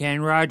preview with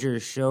Ken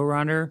Rogers,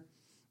 showrunner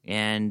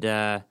and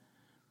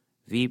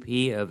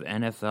VP of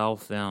NFL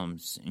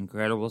Films.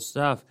 Incredible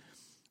stuff.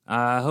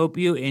 Hope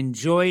you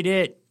enjoyed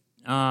it.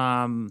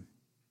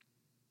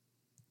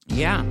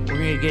 Yeah, we're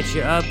going to get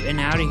you up and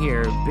out of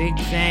here. Big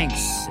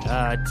thanks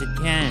to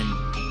Ken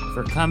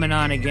for coming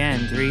on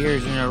again 3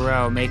 years in a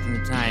row, making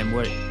the time.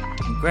 What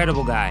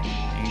incredible guy.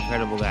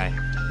 Incredible guy.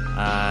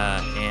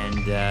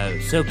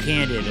 And so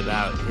candid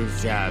about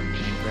his job.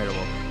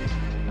 Incredible.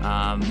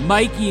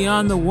 Mikey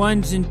on the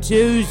 1s and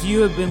 2s.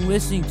 You have been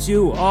listening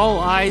to All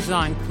Eyes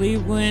on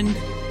Cleveland.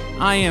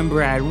 I am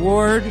Brad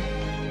Ward.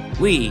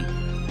 We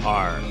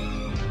are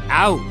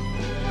out.